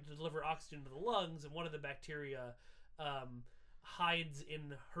she's trying to deliver oxygen to the lungs, and one of the bacteria hides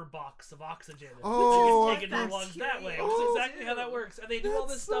in her box of oxygen. Oh, and she's taking her that's lungs that way. cute. Which is exactly how that works. And they do all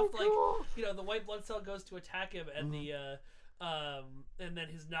this That's so stuff cool. like, the white blood cell goes to attack him, and And then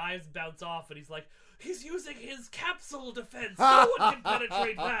his knives bounce off, and he's like, he's using his capsule defense. No one can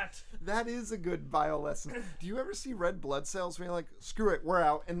penetrate that. That is a good bio lesson. Do you ever see red blood cells where you're like, screw it, we're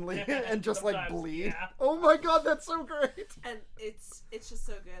out, and and just like bleed? Yeah. Oh my god, that's so great. And it's just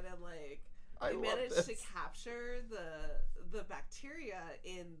so good, and like I they love managed this. to capture the bacteria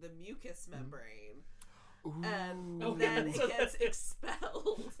in the mucus membrane. And Ooh. then yeah, it so gets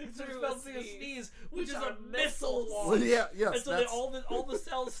expelled It's through expelled a through a sneeze, sneeze, which is are a missile missiles. launch. Yeah, yes, And so then all the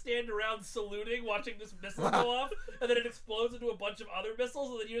cells stand around saluting, watching this missile go off, and then it explodes into a bunch of other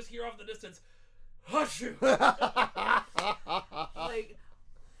missiles, and then you just hear off in the distance, "Hush you!" Like,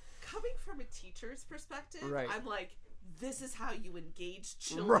 coming from a teacher's perspective, Right. I'm like, this is how you engage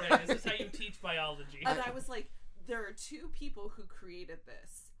children. Right. This is how you teach biology. And I was like, there are two people who created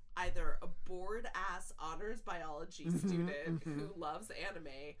this. Either a bored-ass honors biology student who loves anime,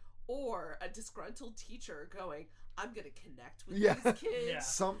 or a disgruntled teacher going, I'm going to connect with Yeah. these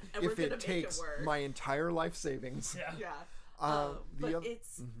kids. Yeah. And we're If gonna it make takes it work. my entire life savings. Yeah. Yeah. The But oth-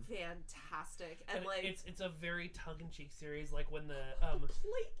 it's fantastic. And, And like, it's a very tongue-in-cheek series, like when the platelets.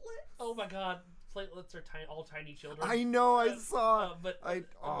 oh my god, platelets are all tiny children. I know, I saw. But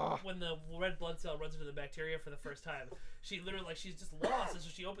when the red blood cell runs into the bacteria for the first time, she literally, like, she's just lost, and so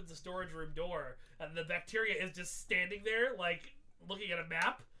she opens the storage room door, and the bacteria is just standing there, like, looking at a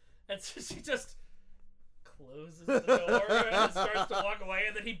map, and so she just closes the door and starts to walk away,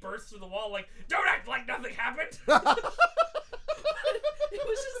 and then he bursts through the wall like, "Don't act like nothing happened!" It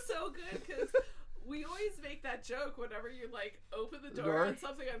was just so good because we always make that joke whenever you like open the door and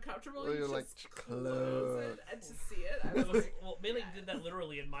something uncomfortable, Well, you you're just like, close it and to see it. I was like, Well, Mae Linh did that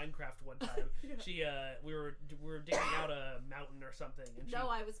literally in Minecraft one time. She we were digging out a mountain or something, and she, no,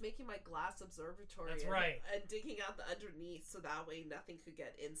 I was making my glass observatory. That's and, right. And digging out the underneath so that way nothing could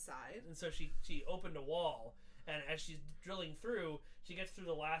get inside. and so she opened a wall, and as she's drilling through, she gets through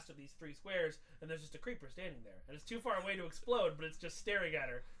the last of these 3 squares, and there's just a creeper standing there, and it's too far away to explode, but it's just staring at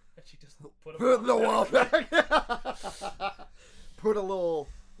her, and she just put the wall back. Put a little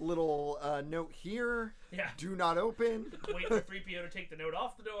note here. Yeah. Do not open. Wait for 3PO to take the note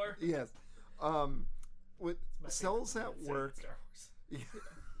off the door. Yes. With My cells favorite at scene in work. Star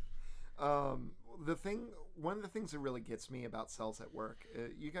Wars. One of the things that really gets me about cells at work,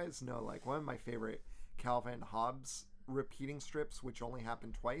 you guys know, like, one of my favorite Calvin and Hobbes repeating strips, which only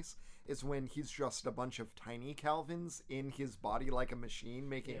happen twice, is when he's just a bunch of tiny Calvins in his body like a machine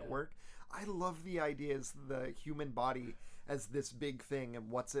making it work. I love the ideas, the human body as this big thing, and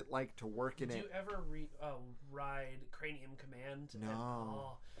what's it like to work in Did it. you ever ride Cranium Command?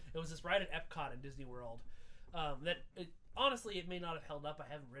 No. It was this ride at Epcot in Disney World. Honestly, it may not have held up.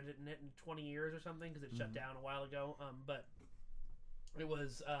 I haven't ridden it in 20 years or something because it shut down a while ago. But it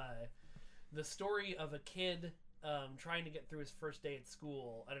was the story of a kid trying to get through his first day at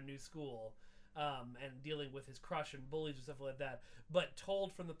school, at a new school, and dealing with his crush and bullies and stuff like that, but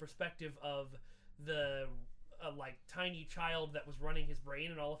told from the perspective of the like tiny child that was running his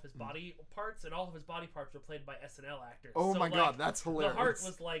brain and all of his body parts, and all of his body parts were played by SNL actors. Oh So, my like, god, that's hilarious. The heart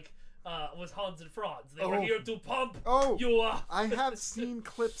was like was Hans and Franz. They were here to pump Oh, you up. I have seen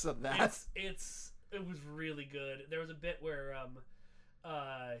clips of that. It was really good. There was a bit where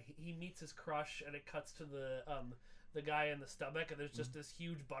he meets his crush, and it cuts to the guy in the stomach, and there's just this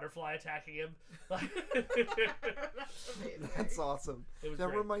huge butterfly attacking him. That's amazing. That's awesome. It was That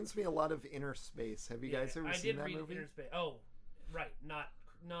great. reminds me a lot of Inner Space. Have you guys ever I seen did that read movie? Inner Space. Oh, right. Not.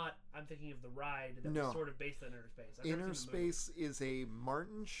 I'm thinking of the ride that No. was sort of based on Inner Space. I've never Inner seen the movie. Space is a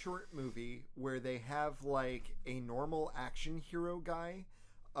Martin Short movie where they have like a normal action hero guy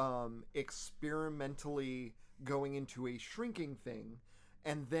experimentally going into a shrinking thing,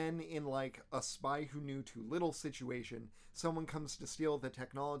 and then in like a spy who knew too little situation, someone comes to steal the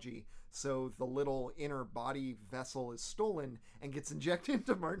technology, so the little inner body vessel is stolen and gets injected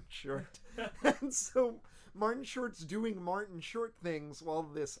into Martin Short. And so Martin Short's doing Martin Short things while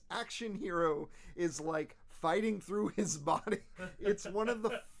this action hero is like fighting through his body. It's one of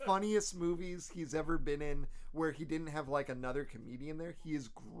the funniest movies he's ever been in, where he didn't have like another comedian there. He is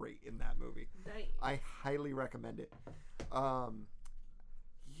great in that movie. Nice. I highly recommend it.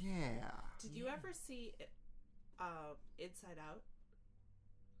 Yeah. Did you ever see Inside Out?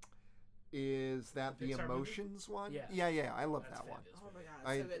 Is that the Pixar movie? Emotions one? Yeah. Yeah, I love That's that one. fabulous. Oh my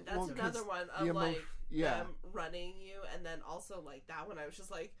god, I- so good. That's well, 'cause another one the of like yeah. them running you, and then also like that one. I was just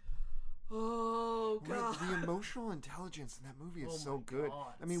like, oh god. The emotional intelligence in that movie is Oh so my good.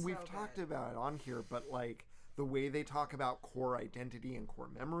 God. I mean, So we've good. talked about it on here, but like the way they talk about core identity and core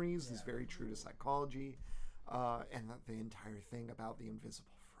memories is very true to psychology, and the entire thing about the invisible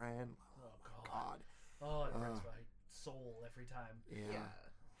friend. Oh God. Oh, it hurts my soul every time. Yeah.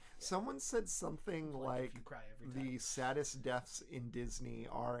 Someone said something like if you cry every time. the saddest deaths in Disney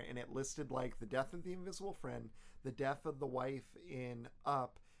are, and it listed like the death of the invisible friend, the death of the wife in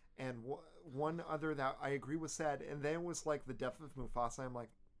Up, and one other that I agree was sad, and then it was like the death of Mufasa. I'm like,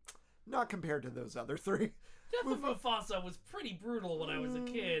 not compared to those other three. Death of Mufasa was pretty brutal when I was a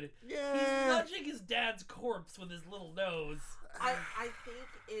kid. Yeah. He's nudging his dad's corpse with his little nose. I think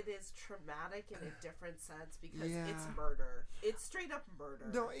it is traumatic in a different sense because Yeah. it's murder. It's straight up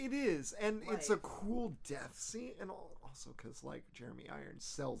murder. No, it is, and it's a Like- cool death scene, and also because like Jeremy Irons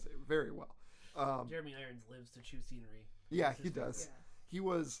sells it very well. Jeremy Irons lives to chew scenery. Yeah, That's he his does. Yeah. He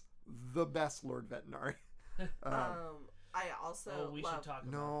was the best Lord Vetinari. I also Oh, we should love. talk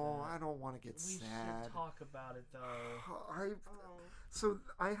about No, that. I don't want to get We sad. should talk about it, though. So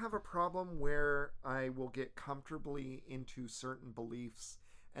I have a problem where I will get comfortably into certain beliefs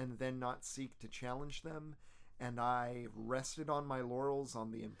and then not seek to challenge them, and I rested on my laurels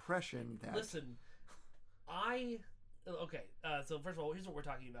on the impression that Listen, okay. So first of all, here's what we're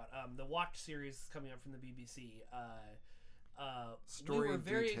talking about. The Watch series coming up from the BBC. Story we were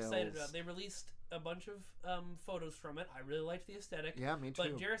very details. excited about. They released a bunch of photos from it. I really liked the aesthetic. Yeah, me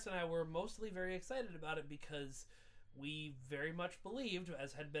But too. Jarys and I were mostly very excited about it because we very much believed,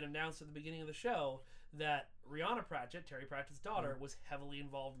 as had been announced at the beginning of the show, that Rihanna Pratchett, Terry Pratchett's daughter, was heavily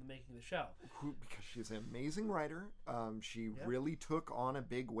involved in the making of the show. because she's an amazing writer. She really took on a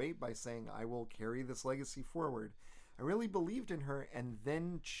big weight by saying, I will carry this legacy forward. I really believed in her, and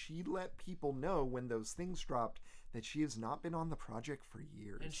then she let people know when those things dropped that she has not been on the project for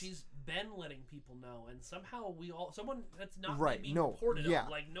years. And she's been letting people know, and somehow someone that's not Right, being no, reported yeah. on,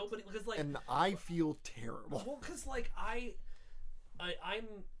 like nobody, because like, And I feel terrible. well, because like I'm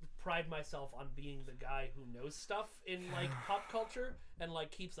pride myself on being the guy who knows stuff in like pop culture and like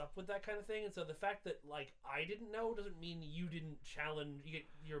keeps up with that kind of thing, and so the fact that like I didn't know doesn't mean you didn't challenge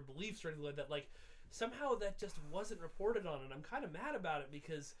your beliefs or anything like that. Like somehow that just wasn't reported on, and I'm kind of mad about it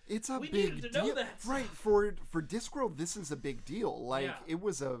because It's a we big needed to deal. know that Right, stuff. for Discworld, this is a big deal. Like, Yeah. it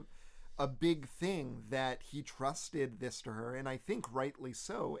was a big thing that he trusted this to her, and I think rightly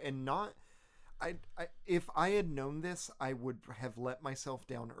so. And not... if I had known this, I would have let myself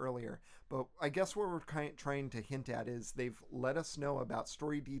down earlier. But I guess what we're trying to hint at is they've let us know about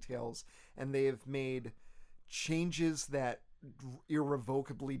story details, and they have made changes that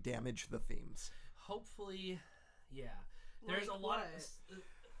irrevocably damage the themes. Hopefully, yeah. There's Like a lot. what?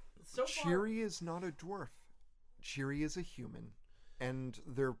 So far, Cheery is not a dwarf. Cheery is a human. And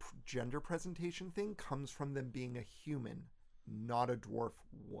their gender presentation thing comes from them being a human, not a dwarf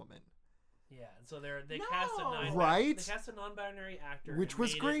woman. yeah. And so they cast a No. Right? They cast a non-binary actor, Which and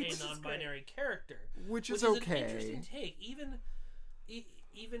was made great. it Which a is non-binary character, Which is an okay. interesting take.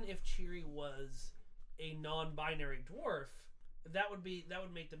 Even if Cheery was a non-binary dwarf, that would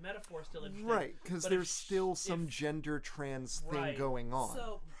make the metaphor still interesting. Right, because But there's if- still some if- gender trans thing Right. going on.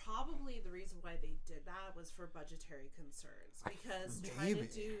 So probably the reason why they did that was for budgetary concerns because trying maybe.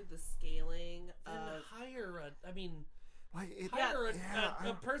 to do the scaling Then of hire a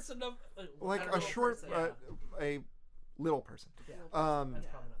person of like I don't a know, short, person. a little person. Yeah. Um, That's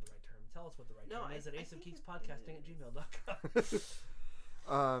probably not the right term. Tell us what the right No, term is at I think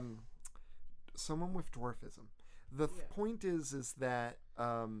aceofgeekspodcasting@gmail.com. Someone with dwarfism. The Yeah. point is that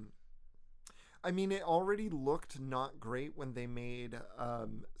I mean, it already looked not great when they made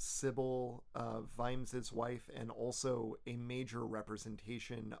Sybil Vimes' wife, and also a major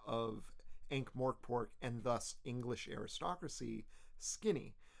representation of Ankh-Morpork and thus English aristocracy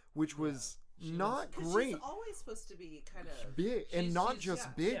skinny, which was not because great. she's always supposed to be kind of Big, and not just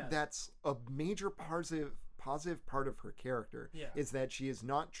yeah. big. Yeah. That's a major positive part of her character. Yeah. Is that she is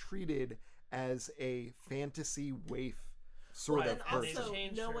not treated as a fantasy waif sort Right, of and and they've person. also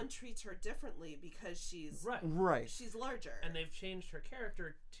changed no her. one treats her differently because she's Right. she's larger And they've changed her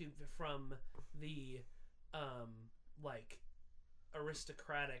character from the like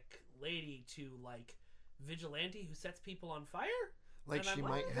aristocratic lady to like vigilante who sets people on fire. Like And she I'm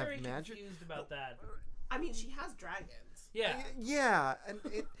might have very magic. confused about that. I mean she has dragons. Yeah. Yeah, and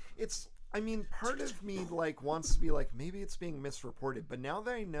it's. I mean, part of me like wants to be like maybe it's being misreported, but now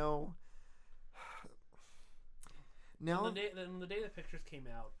that I know. Now On the day the pictures came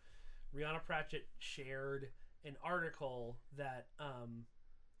out, Rihanna Pratchett shared an article that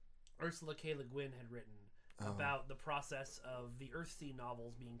Ursula K. Le Guin had written about the process of the Earthsea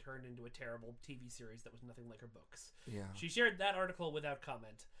novels being turned into a terrible TV series that was nothing like her books. Yeah. She shared that article without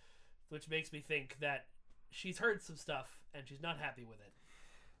comment, which makes me think that she's heard some stuff and she's not happy with it.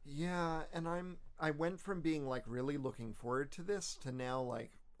 Yeah, and I went from being like really looking forward to this to now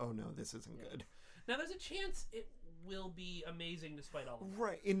like, oh no, this isn't good. Now there's a chance it will be amazing despite all of that.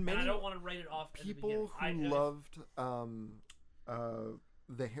 Right. In And many I don't want to write it off. people at the who beginning. loved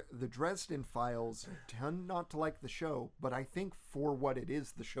the Dresden Files tend not to like the show, but I think for what it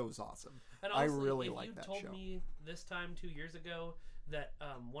is, the show's awesome. And honestly, I really if like you that told show. me this time 2 years ago that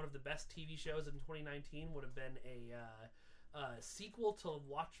one of the best TV shows in 2019 would have been a sequel to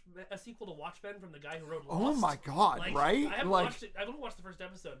Watchmen from the guy who wrote Lost. Oh my god! Like, right? I haven't Like, watched it. I've only watched the first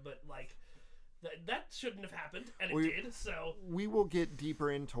episode, but like that shouldn't have happened, and it We- did. So we will get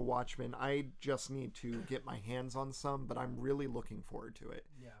deeper into Watchmen. I just need to get my hands on some, but I'm really looking forward to it.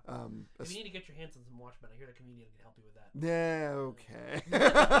 yeah, As- if you need to get your hands on some Watchmen, I hear the comedian can help you with that. yeah, okay.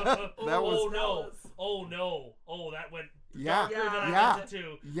 That was that went Yeah, darker than I yeah, meant it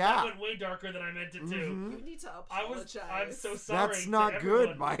to. yeah. That went way darker than I meant it to. Mhm. You need to apologize. I'm so sorry. That's to not good,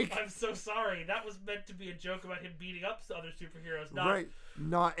 everyone. Mike. I'm so sorry. That was meant to be a joke about him beating up other superheroes. Not Right.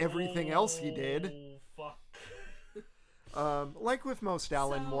 Not everything else he did. Oh fuck. Like with most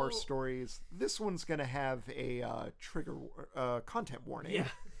Alan Moore So- stories, this one's gonna have a content warning. Yeah.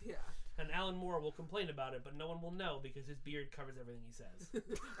 Yeah. And Alan Moore will complain about it, but no one will know because his beard covers everything he says.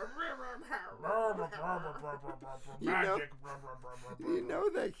 Magic. You know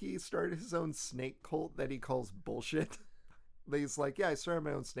that he started his own snake cult that he calls bullshit? He's like, yeah, I started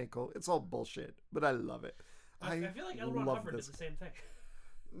my own snake cult. It's all bullshit, but I love it. I feel like L. Ron love Hubbard this. did the same thing.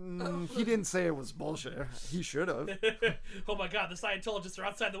 He didn't say it was bullshit. He should have. Oh my god, the Scientologists are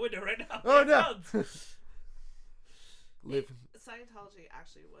outside the window right now. Oh, They're no. nuns. Live. Scientology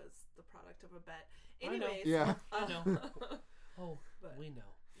actually was the product of a bet. I know. Anyways, Yeah. I know. Oh, But- we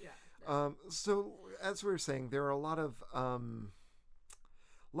know. yeah. So as we were saying, there are a lot of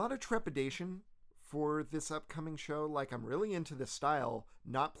trepidation for this upcoming show. Like, I'm really into this style.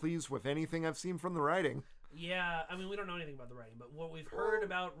 Not pleased with anything I've seen from the writing. Yeah, I mean, we don't know anything about the writing, but what we've heard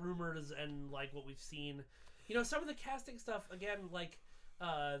about rumors and, like, what we've seen, you know, some of the casting stuff, again, like,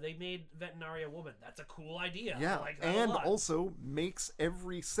 they made Veterinaria a woman. That's a cool idea. Yeah, I like that a and lot. also makes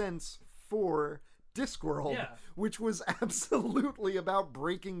every sense for Discworld, Yeah. which was absolutely about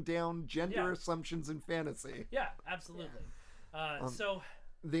breaking down gender Yeah. assumptions in fantasy. Yeah, absolutely. So,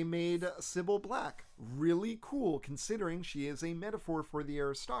 They made Sybil Black really cool, considering she is a metaphor for the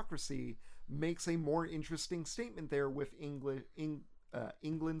aristocracy. Makes a more interesting statement there with England's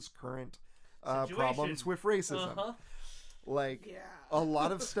current problems with racism. uh-huh. Like, Yeah. a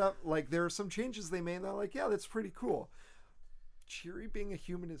lot of stuff, like, there are some changes they made, and they're like, yeah, that's pretty cool. Cheery being a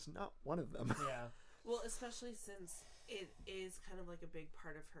human is not one of them. Yeah. Well, especially since it is kind of like a big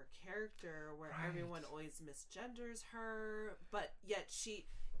part of her character where everyone always misgenders her, but yet she,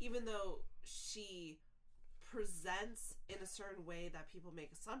 even though she presents in a certain way that people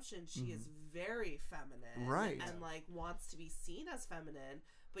make assumptions, she is very feminine. Right. And like wants to be seen as feminine,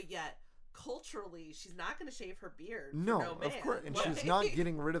 but yet culturally she's not going to shave her beard. No, for no man. of course. And Like- she's not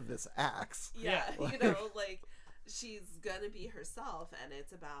getting rid of this axe. Yeah, Yeah. you know, like she's gonna be herself, and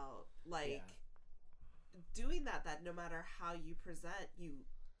it's about like doing that no matter how you present, you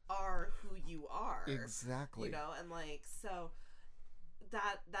are who you are. Exactly. You know, and like so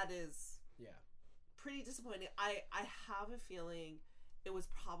that is Yeah. pretty disappointing. I have a feeling it was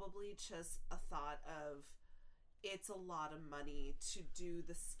probably just a thought of it's a lot of money to do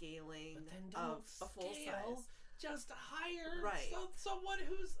the scaling But then of don't a full scale. size. Just hire Right. someone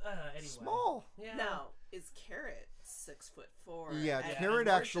who's anyway. Small. Yeah. Now, is Carrot 6'4"? Yeah, and Carrot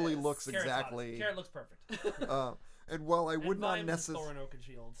actually gorgeous? looks Carrot's hot. exactly. Carrot looks perfect. And while I would and not Vimes is necessarily. Thorin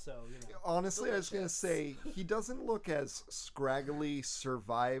Oakenshield, so you know. Honestly, I was going to Delicious. say, he doesn't look as scraggly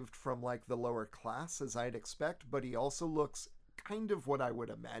survived from, like, the lower class as I'd expect, but he also looks kind of what I would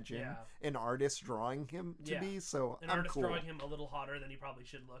imagine Yeah. an artist drawing him to Yeah. be, so An I'm artist cool. drawing him a little hotter than he probably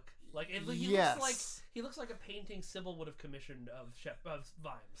should look. Like Yes. he looks like a painting Sybil would have commissioned of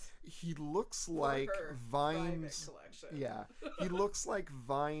Vimes. He looks For like her Vimes. private collection. Yeah, he looks like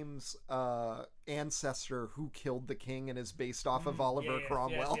Vimes' ancestor who killed the king and is based off of Oliver Yes,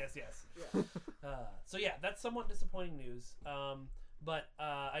 Cromwell. Yes. Yeah. So yeah, that's somewhat disappointing news. But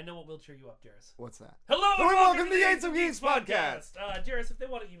I know what will cheer you up, Jarys. What's that? Hello and welcome to the Eights of Geeks podcast. Jarys, if they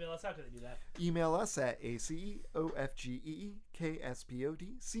want to email us, how can they do that? Email us at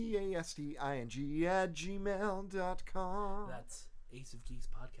aceofgeekcasting@gmail.com. That's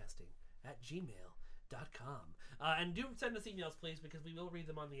aceofgeekspodcasting@gmail.com. And do send us emails, please, because we will read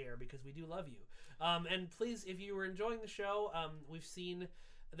them on the air, because we do love you. And please, if you were enjoying the show, we've seen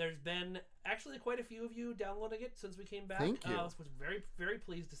there's been actually quite a few of you downloading it since we came back. Thank you. I was very, very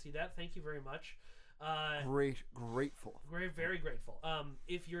pleased to see that. Thank you very much. Grateful. Very, very grateful.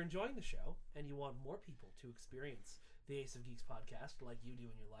 If you're enjoying the show and you want more people to experience the Ace of Geeks podcast, like you do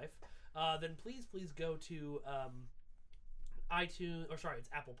in your life, then please go to iTunes, or sorry, it's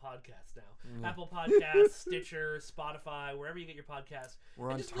Apple Podcasts now. Apple Podcasts, Stitcher, Spotify, wherever you get your podcasts. We're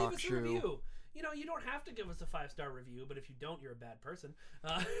and on just leave us a TalkShoe. review. You know, you don't have to give us a 5-star review, but if you don't, you're a bad person.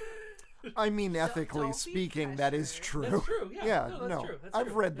 I mean, ethically don't be speaking, that is pressured. true. That's true. Yeah, no, that's true. That's I've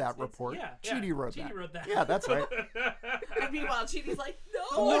true. read that It's- report. yeah, Chidi wrote Chidi that. wrote that. Yeah, that's right. And meanwhile, Chidi's like,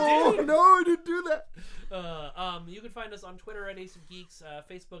 no. No, I didn't do that. You can find us on Twitter at Ace of Geeks.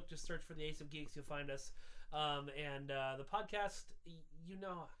 Facebook, just search for the Ace of Geeks. You'll find us. And the podcast, you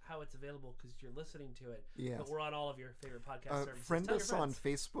know how it's available because you're listening to it. Yes. But we're on all of your favorite podcast services. Friend Tell your us on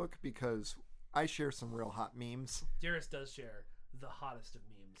friends. Facebook because I share some real hot memes. Jarys does share the hottest of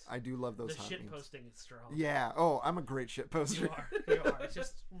memes. I do love those The hot shit memes. posting is strong. Yeah. Oh, I'm a great shit poster. You are. You are. It's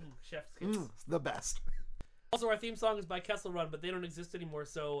just chef's kiss. The best. Also, our theme song is by Kessel Run, but they don't exist anymore.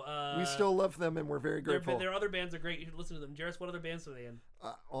 So We still love them and we're very grateful. Their other bands are great. You should listen to them. Jarys, what other bands are they in?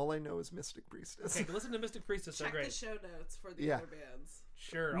 All I know is Mystic Priestess. Okay, listen to Mystic Priestess. They're Check great. the show notes for the Yeah. other bands.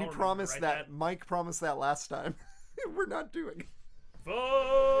 Sure. We I'll promised remember to that. write Mike promised that last time. We're not doing it.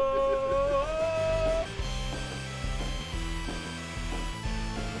 Vote!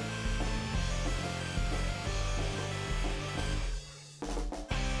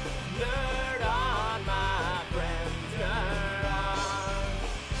 Nerd on, my friends, nerd on.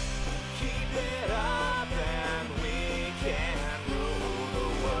 Keep it up and we can rule the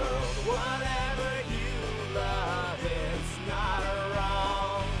world. Whatever you love, it's not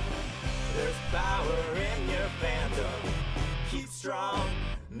wrong. There's power in your fandom. Keep strong,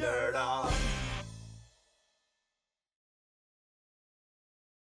 nerd on.